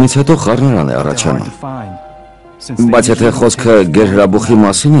ժայթքումից հետո խառնարան է առաջանում։ Բայց եթե խոսքը գերհրաբուխի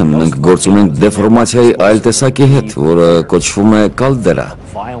մասին է, մենք գործ ունենք դեֆորմացիայի այլ տեսակի հետ, որը կոչվում է կալդերա։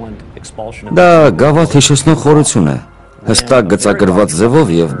 Դա գավաթ հիշեցնող խորություն է, հստակ գծագրված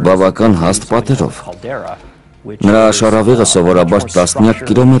ձևով եւ բավական հաստ պատերով։ Նրա շարավիղը սովորաբար տասնյակ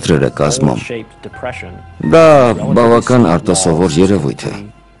կիլոմետրեր է կազմում։ Դա բավական արտասովոր երևույթ է։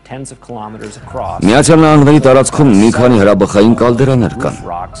 Միացյալ Նահանգների տարածքում մի քանի հրաբխային կալդերաներ կան։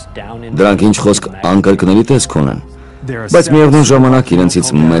 Դրանք ինչ խոսք անկրկնելի տեսք ունեն, բայց միևնույն ժամանակ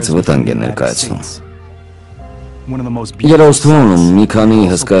իրենցից մեծ վտանգ են ներկայացնում։ Ելոստոնում մի քանի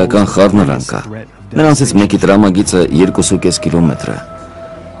հսկայական խառնարան կա։ Նրանցից մեկի տրամագիծը 2.5 կիլոմետր է։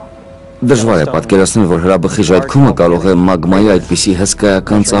 Դժվար է պատկերացնել, որ հրաբխի ժայթքումը կարող է մագմայի այդպիսի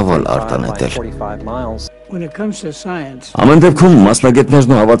հսկայական ծավալ արտանետել։ Ամեն դեպքում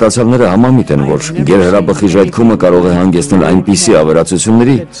մասնագետներն ու հավատացյալները համամիտ են, որ գերհրաբխի ժայթքումը կարող է հանգեցնել այնպիսի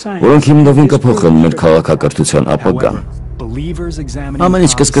ավերածությունների, որոնք հիմնովին կփոխեն մեր քաղաքակրթության ապագան։ Ամեն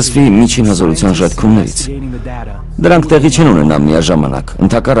ինչ կսկսվի միջին հզորության ժայթքումներից։ Դրանք տեղի չեն ունենա միաժամանակ,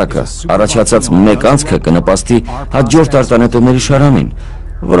 ընդհակառակը, առաջացած մեկ անցքը կնպաստի հաջորդ արտանետումների շարանին,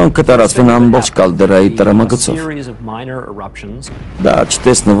 որոնք կտարածվեն ամբողջ կալդերայի տրամագծով։ Դա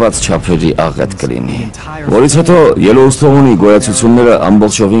չտեսնված չափերի աղետ կլինի, որից հետո Ելոուստոունի գոյացությունները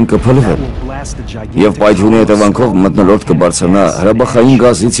ամբողջովին կփլվեն, եւ պայթյունի հետևանքով մթնոլորտ կբարձրանա հրաբխային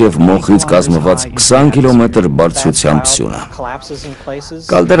գազից եւ մոխրից կազմված 20 կիլոմետր բարձրությամբ սյունը։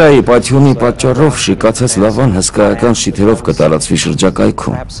 Կալդերայի պայթյունի պատճառով շիկացած լավան հսկայական շիթերով կտարածվի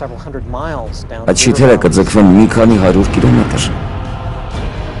շրջակայքում։ Այդ շիթերը կձգվեն մի քանի 100 կիլոմետր։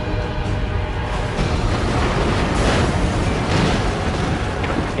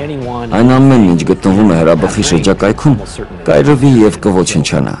 Այն ամեն ինչ գտնվում է հրաբխի շրջակայքում, կայրվի եւ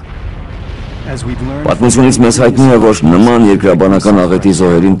կոչնչանա։ Պատմությունից մեզ հայտնի է, որ նման երկրաբանական աղետի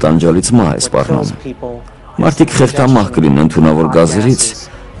զոհերին տանջալից մահ է սպառնում։ Մարդիկ խեղդամահ կլինեն թունավոր գազերից,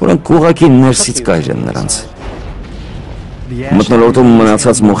 որոնք ուղղակի ներսից կայր են նրանց։ Մթնոլորտում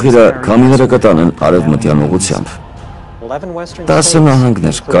մնացած մոխիրը քամիները կտանեն արևմտյան ուղղությամբ։ 10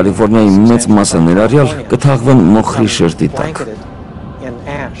 նահանգներ, Կալիֆոռնիայի մեծ մասը ներառյալ, կթաղվեն մոխրի շերտի տակ։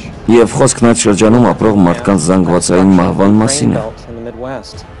 Եվ խոսքն այդ շրջանում ապրող մարդկանց զանգվածային մահվան մասին է։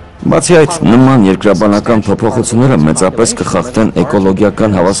 Բացի այդ, նման երկրաբանական փոփոխությունները մեծապես կխախտեն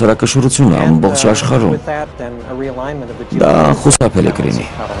էկոլոգիական հավասարակշռությունը ամբողջ աշխարհում։ Դա խուսափելի կլինի։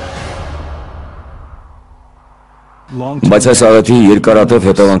 Բայց այս աղետի երկարատև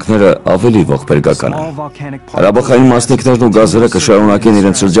հետևանքները ավելի ողբերգական են։ Հրաբխային մասնիկներն ու գազերը կշարունակեն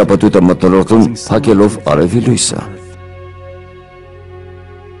իրենց շրջապատույտը մթնոլորտում փակելով արևի լույսը։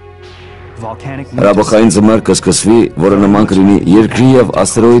 Հրաբխային ձմեռ կսկսվի, որը նման կլինի երկրի եւ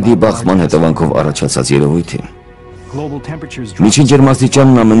աստերոիդի բախման հետևանքով առաջացած երևույթին։ Միջին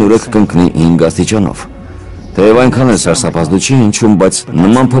ջերմաստիճանն ամենուրեք կընկնի 5 աստիճանով։ Թեև այնքան է սարսափազդու չի հնչում, բայց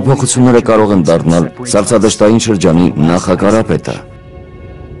նման փոփոխությունները կարող են դառնալ սառցադաշտային շրջանի նախակարապետը։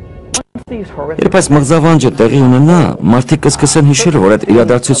 Երբ այս մղձավանջը տեղի ունենա, մարդիկ կսկսեն հիշել, որ այդ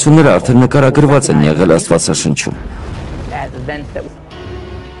իրադարձությունները արդեն նկարագրված են եղել Աստվածաշնչում։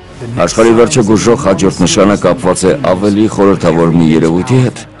 Աշխարհի վերջը գուժող հաջորդ նշանը կապված է ավելի խորհրդավոր մի երևույթի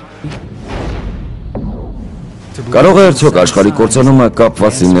հետ։ Կարող է արդյոք աշխարհի կործանումը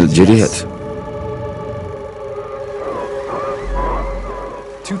կապված լինել ջրի հետ։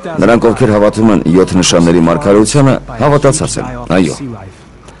 Նրանք, ովքեր հավատում են 7 նշանների մարգարեությանը, հավատացած են, այո։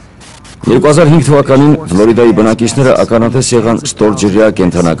 2005 թվականին Ֆլորիդայի բնակիչները ականատես եղան ստորջրյա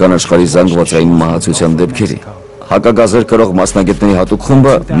կենդանական աշխարհի զանգվածային մահացության դեպքերի։ Հակագազեր կրող մասնագետների հատուկ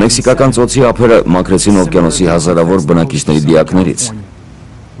խումբը մեքսիկական ծոցի ափերը մաքրեցին օվկիանոսի հազարավոր բնակիչների դիակներից։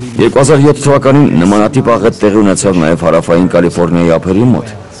 2007 թվականին նմանատիպ աղետ տեղի ունեցավ նաև հարավային Կալիֆոռնիայի ափերի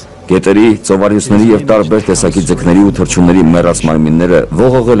մոտ։ Գետերի, ծովարյուսների եւ տարբեր տեսակի ձկների ու թռչունների մեռած մարմինները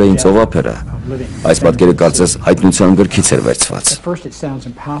ողողել էին ծովափերը։ Այս պատկերը կարծես հայտնության գրքից էր վերցված։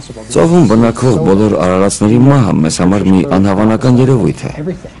 Ծովում բնակվող բոլոր արարածների մահը մեզ համար մի անհավանական երևույթ է,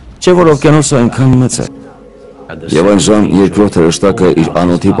 չէ՞ որ օվկիանոսը այնքան մեծ է։ Եվ այն ժամ երկրորդ հրեշտակը իր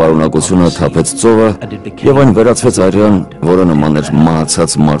անոթի պարունակությունը թափեց ծովը եւ այն վերածվեց արյան, որը նման էր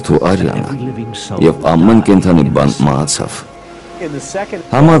մահացած մարդու արյանը, եւ ամեն կենդանի բան մահացավ։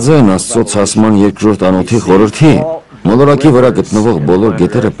 Համաձայն Աստծո ցասման երկրորդ անոթի խորհրդի, մոլորակի վրա գտնվող բոլոր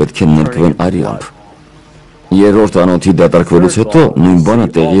գետերը պետք է ներկվեն արյամբ։ Երրորդ անոթի դատարկվելուց հետո նույն բանը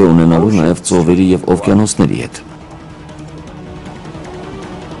տեղի է ունենալու նաեւ ծովերի եւ օվկիանոսների հետ։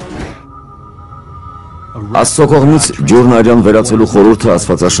 Աստծո կողմից ջուրն արյան վերածելու խորհուրդը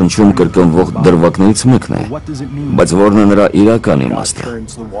Աստվածաշնչում կրկնվող դրվագներից մեկն է, բայց որն է նրա իրական իմաստը։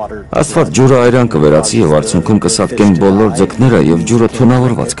 Աստված ջուրը արյան կվերածի եւ արդյունքում կսատկեն բոլոր ձկները եւ ջուրը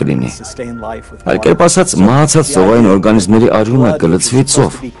թունավորված կլինի։ Այլ կերպ ասած, մահացած ծովային օրգանիզմների արյունը կլցվի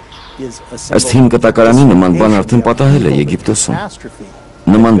ծով։ Ըստ հին կտակարանի նման բան արդեն պատահել է Եգիպտոսում։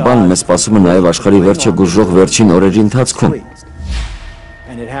 Նման բան մեզ սպասում է նաեւ աշխարհի վերջը գուժող վերջին օրերի ընթացքում։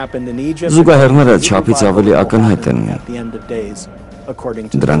 Զուգահեռները չափից ավելի ակնհայտ են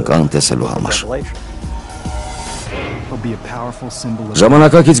դրանք անտեսելու համար։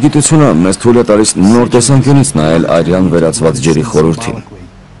 Ժամանակակից գիտությունը մեզ թույլ է տալիս նոր տեսանկյունից նայել արյան վերածված ջրի խորհրդին։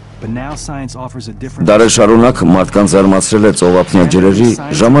 Դարեր շարունակ մարդկանց զարմացրել է ծովափնյա ջրերի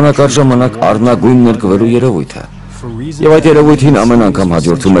ժամանակ առ ժամանակ առնագույն ներկվելու երևույթը։ Եվ այդ երևույթին ամեն անգամ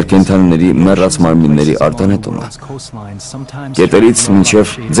հաջորդում էր կենդանիների մեռած մարմինների արտանետումը։ Գետերից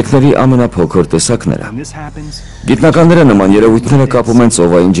մինչև ձկների ամենափոքր տեսակները։ Գիտնականները նման երևույթները կապում են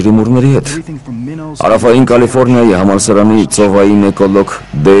ծովային ջրիմուռների հետ։ Հարավային Կալիֆոռնիայի համալսարանի ծովային էկոլոգ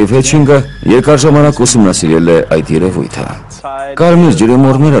Դեյվ Հեչինգը երկար ժամանակ ուսումնասիրել է այդ երևույթը։ Կարմիր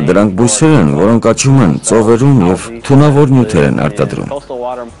ջրիմուռները դրանք բույսեր են, որոնք աճում են ծովերում եւ թունավոր նյութեր են արտադրում։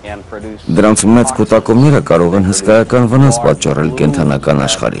 Դրանց մեծ կուտակումները կարող են հսկայական վնաս պատճառել կենդանական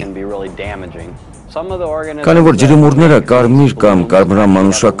աշխարհին։ Քանի որ ջրիմուռները կարմիր կամ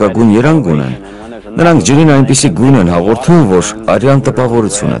կարմրամանուշակագույն երանգ ունեն, նրանք ջրին այնպիսի գույն են հաղորդում, որ արյան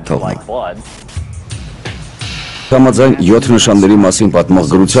տպավորություն է թողնում։ Համաձայն 7 նշանների մասին պատմող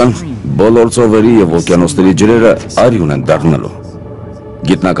գրության, բոլոր ծովերի եւ օվկիանոսների ջրերը արյուն են դառնալու։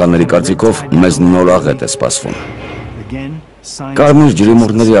 Գիտնականների կարծիքով մեզ նոր աղետ է սպասվում։ Կարմիր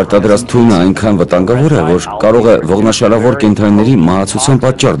ջրիմուռների արտադրած թույնը այնքան վտանգավոր է, որ կարող է ողնաշարավոր կենդանիների մահացության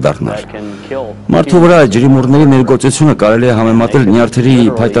պատճառ դառնալ։ Մարդու վրա այդ ջրիմուռների ներգործությունը կարելի է համեմատել նյարդերի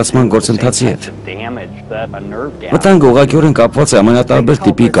փայտացման գործընթացի հետ։ Վտանգը ուղղակիորեն կապված է ամենատարբեր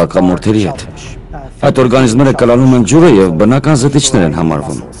տիպի կակամորթերի հետ։ Այդ օրգանիզմները կլանում են ջուրը եւ բնական զտիչներ են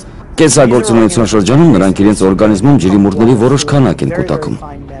համարվում։ Կենսագործունեության շրջանում նրանք իրենց օրգանիզմում ջրիմուռների որոշ քանակ են կուտակում։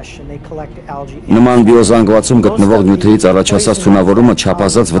 Նման բիոզանգվածում գտնվող նյութերից առաջացած թունավորումը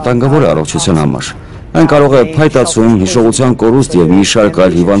չափազանց վտանգավոր է առողջության համար։ Այն կարող է փայտացում, հիշողության կորուստ եւ մի շարք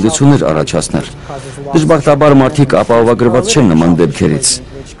այլ հիվանդություններ առաջացնել։ Դժբախտաբար մարդիկ ապահովագրված չեն նման դեպքերից,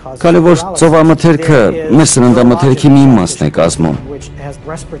 քանի որ ծովամթերքը մեր սննդամթերքի մի մասն է կազմում։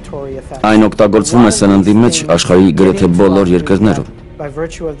 Այն օգտագործվում է սննդի մեջ աշխարհի գրեթե բոլոր երկրներում։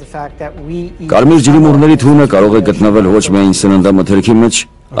 Կարմիր ջրիմուռների թույնը կարող է գտնվել ոչ միայն սննդամթերքի մեջ,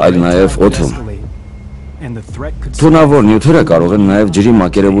 այլ նաև օդում։ Թունավոր նյութերը կարող են նաև ջրի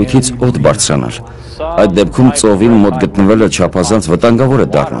մակերևույթից օդ բարձրանալ։ Այդ դեպքում ծովին մոտ գտնվելը չափազանց վտանգավոր է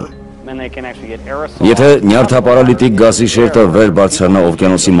դառնում։ Եթե նյարդապարալիտիկ գազի շերտը վեր բարձրանա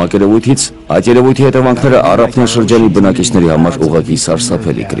օվկիանոսի մակերևույթից, այդ երևույթի հետևանքները առափնյա շրջանի բնակիչների համար ուղղակի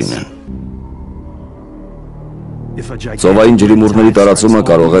սարսափելի կլինեն։ Ծովային ջրիմուռների տարածումը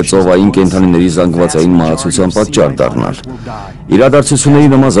կարող է ծովային կենդանիների զանգվածային մահացության պատճառ դառնալ։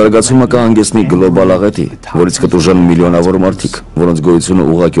 Իրադարձությունների նման զարգացումը կհանգեցնի գլոբալ աղետի, որից կտուժեն միլիոնավոր մարդիկ, որոնց գոյությունը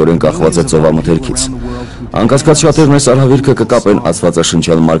ուղղակիորեն կախված է ծովամթերքից։ Անկասկած շատերն այս արհավիրքը կկապեն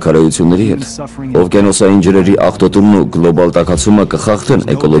աստվածաշնչյան մարգարեությունների հետ։ Օվկիանոսային ջրերի աղտոտումն ու գլոբալ տաքացումը կխախտեն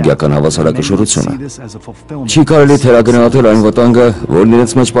էկոլոգիական հավասարակշռությունը։ Չի կարելի թերագնահատել այն վտանգը, որն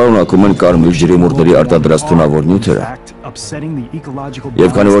իրենց մեջ պարունակում են կարմիր ջրիմուռների արտադրած թունավոր նյութերը։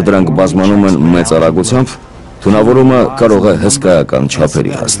 Եվ քանի որ դրանք բազմանում են մեծ արագությամբ, թունավորումը կարող է հսկայական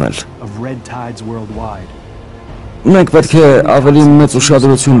չափերի հասնել։ Մենք պետք է ավելի մեծ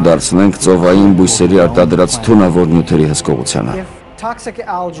ուշադրություն դարձնենք ծովային բույսերի արտադրած թունավոր նյութերի հսկողությանը։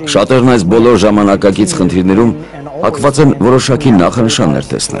 Շատերն այս բոլոր ժամանակակից խնդիրներում հակված են որոշակի նախանշաններ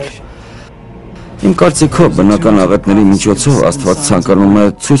տեսնել։ Իմ կարծիքով բնական աղետների միջոցով Աստված ցանկանում է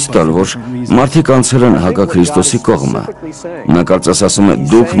ցույց տալ, որ մարդիկ անցել են հակաքրիստոսի կողմը։ Նա կարծես ասում է,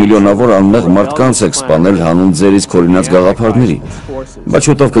 դուք միլիոնավոր անմեղ մարդկանց եք սպանել հանուն ձերից քորինած գաղափարների, բայց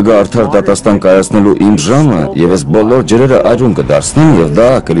շուտով կգա արդար դատաստան կայացնելու իմ ժամը, եւ ես բոլոր ջրերը այրուն կդարձնեմ, եւ դա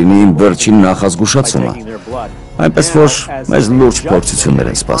կլինի իմ վերջին նախազգուշացումը։ Այնպես որ մեզ լուրջ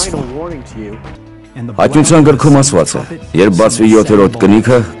փորձություններ են սպասվում։ Հայտնության գրքում ասված է, երբ բացվի 7-րդ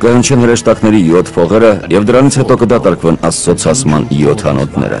կնիքը, կհնչեն հրեշտակների 7 փողերը եւ դրանից հետո կդատարկվեն Աստծո ցասման 7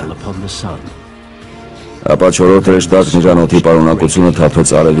 անոթները։ Ապա 4-րդ հրեշտակն իր անոթի պարունակությունը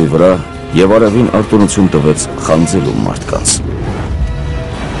թափեց արևի վրա եւ արևին արտոնություն տվեց խանձելու մարդկանց։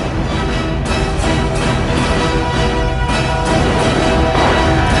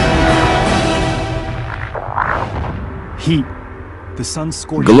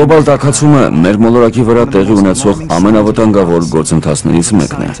 Գլոբալ տաքացումը մեր մոլորակի վրա տեղի ունեցող ամենավտանգավոր գործընթացներից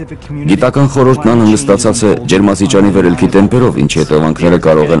մեկն է։ Գիտական խորհուրդն անհանգստացած է ջերմաստիճանի վերելքի տեմպերով, ինչի հետևանքները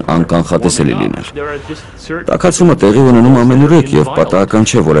կարող են անկանխատեսելի լինել։ Տաքացումը տեղի ունենում ամենուրեք եւ պատահական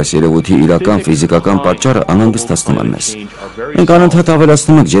չէ, որ այս երևույթի իրական ֆիզիկական պատճառը անհանգստացնում է մեզ։ Մենք անընդհատ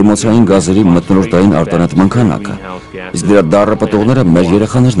ավելացնում ենք ջերմոցային գազերի մթնոլորտային արտանետման քանակը։ Իսկ դրա դառը պտուղները մեր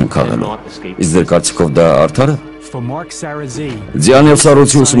երեխաներն են քաղելու։ Իսկ ձեր կարծիքով դա արդար է։ Ձյան և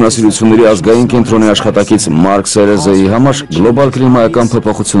սառույցի ուսումնասիրությունների ազգային կենտրոնի աշխատակից Մարկ Սերեզեի համար գլոբալ կլիմայական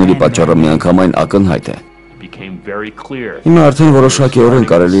փոփոխությունների պատճառը միանգամայն ակնհայտ է։ Հիմա արդեն որոշակիորեն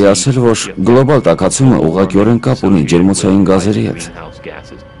կարելի է ասել, որ գլոբալ տաքացումը ուղղակիորեն կապ ունի ջերմոցային գազերի հետ։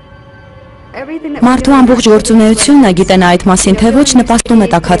 Մարդու ամբողջ գործունեությունը, գիտեն այդ մասին թե ոչ, նպաստում է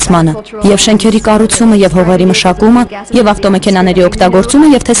տաքացմանը, եւ շենքերի կառուցումը, եւ հողերի մշակումը, եւ ավտոմեքենաների օգտագործումը,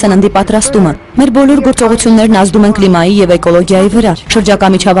 եւ թե սննդի պատրաստումը։ Մեր բոլոր գործողություններն ազդում են կլիմայի եւ էկոլոգիայի վրա։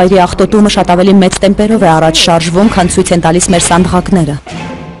 Շրջակա միջավայրի աղտոտումը շատ ավելի մեծ տեմպերով է առաջ շարժվում, քան ցույց են տալիս մեր սանդղակները։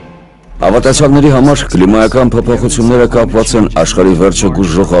 Հավատացյալների համար կլիմայական փոփոխությունները կապված են աշխարհի վերջը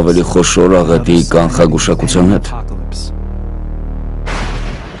գուժող ավելի խոշոր աղետի կանխագուշակության հետ։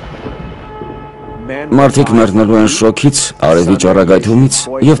 Մարդիկ մեռնելու են շոքից, արևի ճառագայթումից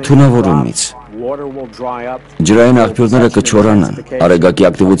եւ թունավորումից։ Ջրային աղբյուրները կչորանան, արեգակի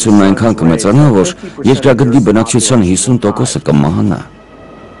ակտիվությունն այնքան կմեծանա, որ երկրագնդի բնակչության 50%-ը կմահանա։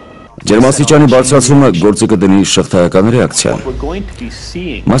 Ջերմաստիճանի բարձրացումը գործի կդնի շղթայական ռեակցիա։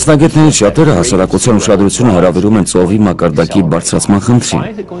 Մասնագետներից շատերը հասարակության ուշադրությունը հրավիրում են ծովի մակարդակի բարձրացման խնդրին։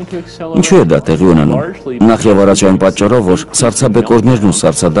 Ինչու է դա տեղի ունենում։ Նախ եւ առաջ այն պատճառով, որ սառցաբեկորներն ու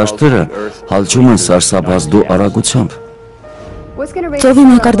սառցադաշտերը հալչում են սարսափազդու արագությամբ։ Ծովի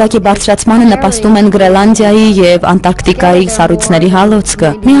մակարդակի բարձրացմանը նպաստում են Գրենլանդիայի եւ Անտարկտիկայի սառույցների հալոցքը։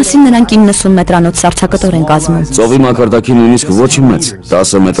 Միասին նրանք 90 մետրանոց սառցակտոր են կազմում։ Ծովի մակարդակի նույնիսկ ոչ մեծ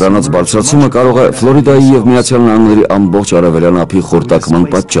 10 մետրանոց բարձրացումը կարող է Ֆլորիդայի եւ Միացյալ Նահանգների ամբողջ արևելյան ափի խորտակման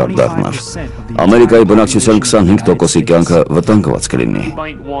պատճառ դառնալ։ Ամերիկայի բնակչության 25%-ի կյանքը վտանգված կլինի։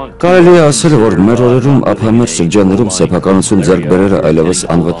 Կարելի է ասել, որ մեր օրերում ափամերձ շրջաններում սեփականություն ձեռք բերելը այլևս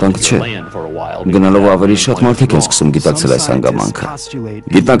անվտանգ չէ։ Գնալով ավելի շատ մարդիկ են սկսում գիտակցել այս հանգամանքը։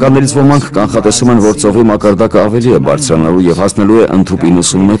 Գիտնականներից ոմանք կանխատեսում են, որ ծովի մակարդակը ավելի է բարձրանալու եւ հասնելու է ընդհուպ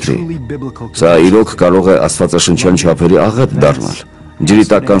 90 մետրի։ Սա իրոք կարող է աստվածաշնչյան չափերի աղետ դառնալ։ Ջրի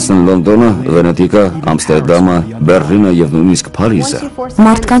տակ կանցնեն Լոնդոնը, Վենետիկը, Ամստերդամը, Բեռլինը եւ նույնիսկ Փարիզը։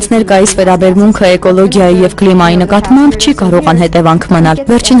 Մարդկանց ներկայիս վերաբերմունքը էկոլոգիայի եւ կլիմայի նկատմամբ չի կարող անհետևանք մնալ։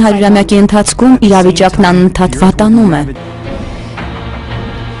 Վերջին 100-ամյակի ընթացքում իրավիճակն անընդհատ վատանում է։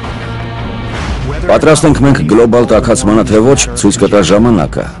 Պատրաստ ենք մենք գլոբալ տաքացմանը թե ոչ, ցույց կտա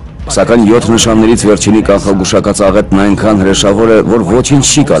ժամանակը։ Սակայն 7 նշաններից վերջինի կանխագուշակած աղետն այնքան հրեշավոր է, որ ոչինչ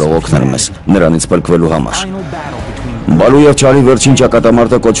չի կարող օգնել մեզ նրանից փրկվելու համար։ Բալու եւ չարի վերջին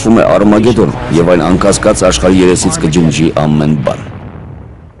ճակատամարտը կոչվում է Արմագեդոն եւ այն անկասկած աշխարհի երեսից կջնջի ամեն բան։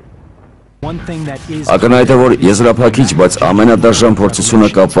 Ակնհայտ է, որ եզրափակիչ, բայց ամենադաժան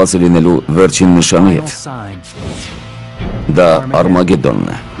փորձությունը կապված է լինելու վերջին նշանի հետ։ Դա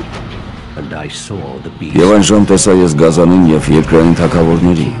Արմագեդոնն է։ Եվ այն ժամ տեսա ես Գազանին եւ երկրային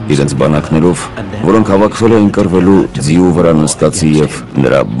թագավորների, իրենց բանակներով, որոնք հավաքվել էին կռվելու ձիու վրա նստածի եւ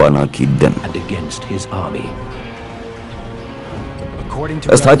նրա բանակի դեմ։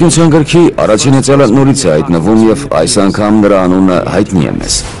 Ըստ հայտնության գրքի առաջին հեծյալը նորից է հայտնվում եւ այս անգամ նրա անունը հայտնի է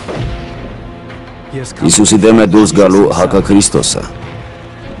մեզ։ Հիսուսի դեմ է դուրս գալու հակաքրիստոսը։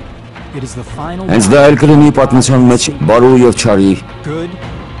 Հենց դա էլ կլինի պատմության մեջ բարու եւ չարի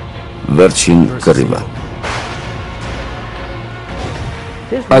վերջին կռիվը։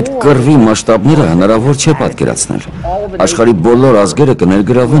 Այդ կռվի մասշտաբները հնարավոր չէ պատկերացնել։ Աշխարհի բոլոր ազգերը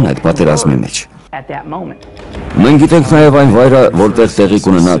կներգրավեն այդ պատերազմի մեջ։ Մենք գիտենք նաև այն վայրը, որտեղ տեղի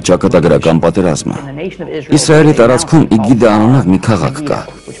կունենա ճակատագրական պատերազմը։ Իսրայելի տարածքում Իգիդա անունով մի քաղաք կա։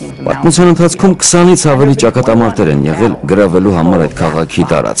 Պատմության ընթացքում 20-ից ավելի ճակատամարտեր են եղել գրավելու համար այդ քաղաքի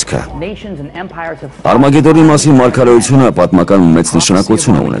տարածքը։ Արմագեդոնի մասին մարգարեությունը պատմական մեծ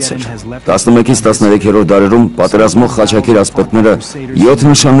նշանակություն է ունեցել։ 11-ից 13-րդ դարերում պատերազմող խաչակիր ասպետները 7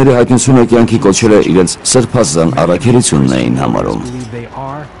 նշանների հայտնությունը կյանքի կոչել է իրենց սրբազան առաքելությունն էին համարում։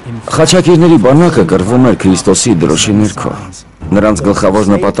 Խաչակիրների բանակը կռվում էր Քրիստոսի դրոշի ներքո։ Նրանց գլխավոր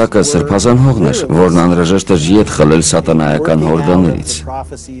նպատակը սրբազան հողն էր, որն անհրաժեշտ էր ետ խլել սատանայական հորդաներից։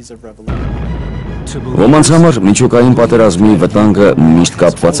 Ոմանց համար միջուկային պատերազմի վտանգը միշտ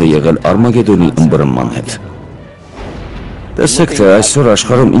կապված է եղել Արմագեդոնի ըմբռնման հետ։ Տեսեք, թե այսօր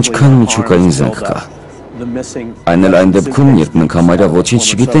աշխարհում ինչքան միջուկային զենք կա։ Այն էլ այն դեպքում, երբ մենք համարյա ոչինչ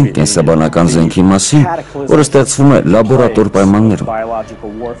չգիտենք կենսաբանական զենքի մասին, որը ստեղծվում է լաբորատոր պայմաններում։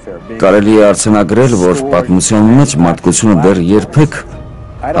 Կարելի է արձանագրել, որ պատմության մեջ մարդկությունը դեռ երբեք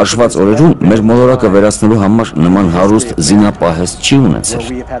հաշված օրերում մեր մոլորակը վերացնելու համար նման հարուստ զինապահեստ չի ունեցել։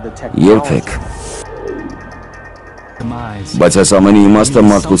 Երբեք։ Բայց այս ամենի իմաստը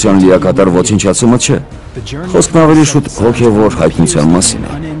մարդկության լիակատար ոչնչացումը չէ։ Խոսքն ավելի շուտ հոգևոր հայտնության մասին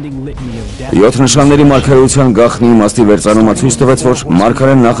է։ 7 նշանների մարգարեության գաղտնի իմաստի վերծանումը ցույց տվեց, որ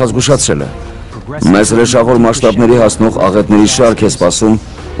մարգարեն նախազգուշացրել է։ Մեզ հրեշավոր մասշտաբների հասնող աղետների շարք է սպասում,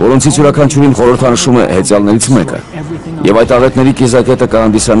 որոնցից յուրաքանչյուրին խորհրդանշում է հեծյալներից մեկը։ Եվ այդ աղետների կիզակետը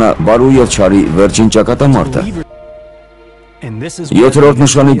կհանդիսանա բարու եւ չարի վերջին ճակատամարտը։ 7-րդ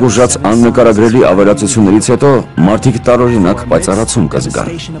նշանի գուժած աննկարագրելի ավերածություններից հետո մարդիկ տարօրինակ պայծառացում կզգան։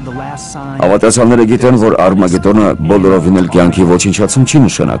 Հավատացյալները գիտեն, որ Արմագեդոնը բոլորովին էլ կյանքի ոչնչացում չի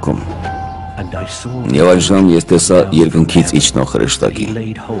նշանակում։ Եվ այժմ ես տեսա երկնքից իջնող հրեշտակի։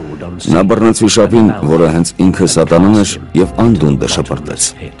 Նա բռնեց վիշապին, որը հենց ինքը սատանան էր, եւ անդունդը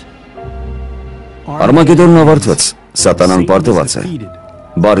շպրտեց։ Արմագեդոնն ավարտվեց, սատանան պարտված է,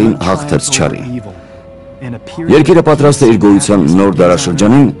 բարին հաղթեց չարին։ Երկիրը պատրաստ է իր գոյության նոր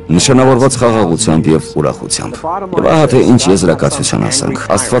դարաշրջանին նշանավորված խաղաղությամբ եւ ուրախությամբ։ Եվ ահա թե ինչ եզրակացության ասանք,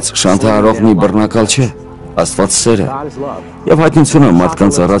 Աստված շանթահարող մի բռնակալ չէ, Աստված սեր է։ Եվ հայտնությունը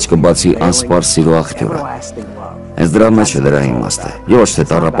մարդկանց առաջ կբացի անսպար սիրո աղբյուրը։ Հենց դրա մեջ է դրա իմաստը, եւ ոչ թե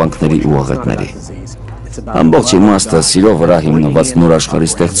տառապանքների ու աղետների։ Ամբողջ իմաստը սիրո վրա հիմնված նոր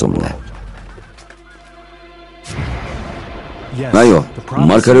աշխարհի ստեղծումն է։ Այո,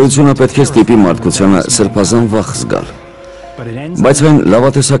 մարգարեությունը պետք է ստիպի մարդկությանը սրբազան վախ զգալ, բայց այն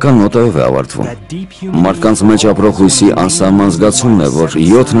լավատեսական նոտայով է ավարտվում։ Մարդկանց մեջ ապրող հույսի անսահման զգացումն է, որ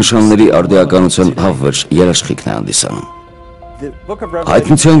 7 նշանների արդիականության հավերժ երաշխիքն է հանդիսանում։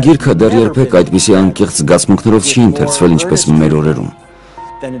 Հայտնության գիրքը դեռ երբեք այդպիսի անկեղծ զգացմունքներով չի ընթերցվել, ինչպես մեր օրերում։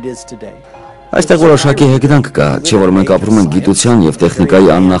 Այստեղ որոշակի հեգնանք կա, չէ՞ որ մենք ապրում ենք գիտության եւ տեխնիկայի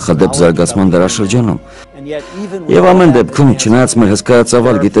աննախադեպ զարգացման դարաշրջանում։ Եվ ամեն դեպքում, չնայած մեր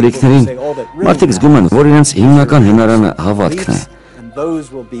հսկայածավալ գիտելիքներին, մարդիկ զգում են, որ իրենց հիմնական հնարանը հավատքն է։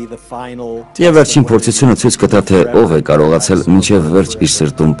 Եվ վերջին փորձությունը ցույց կտա, թե ով է կարողացել մինչև վերջ իր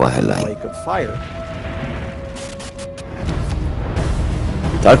սրտում պահել այն։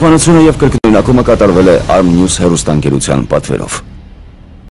 Թարգմանությունը եւ կրկնօրինակումը կատարվել է Arm News հեռուստաընկերության պատվերով։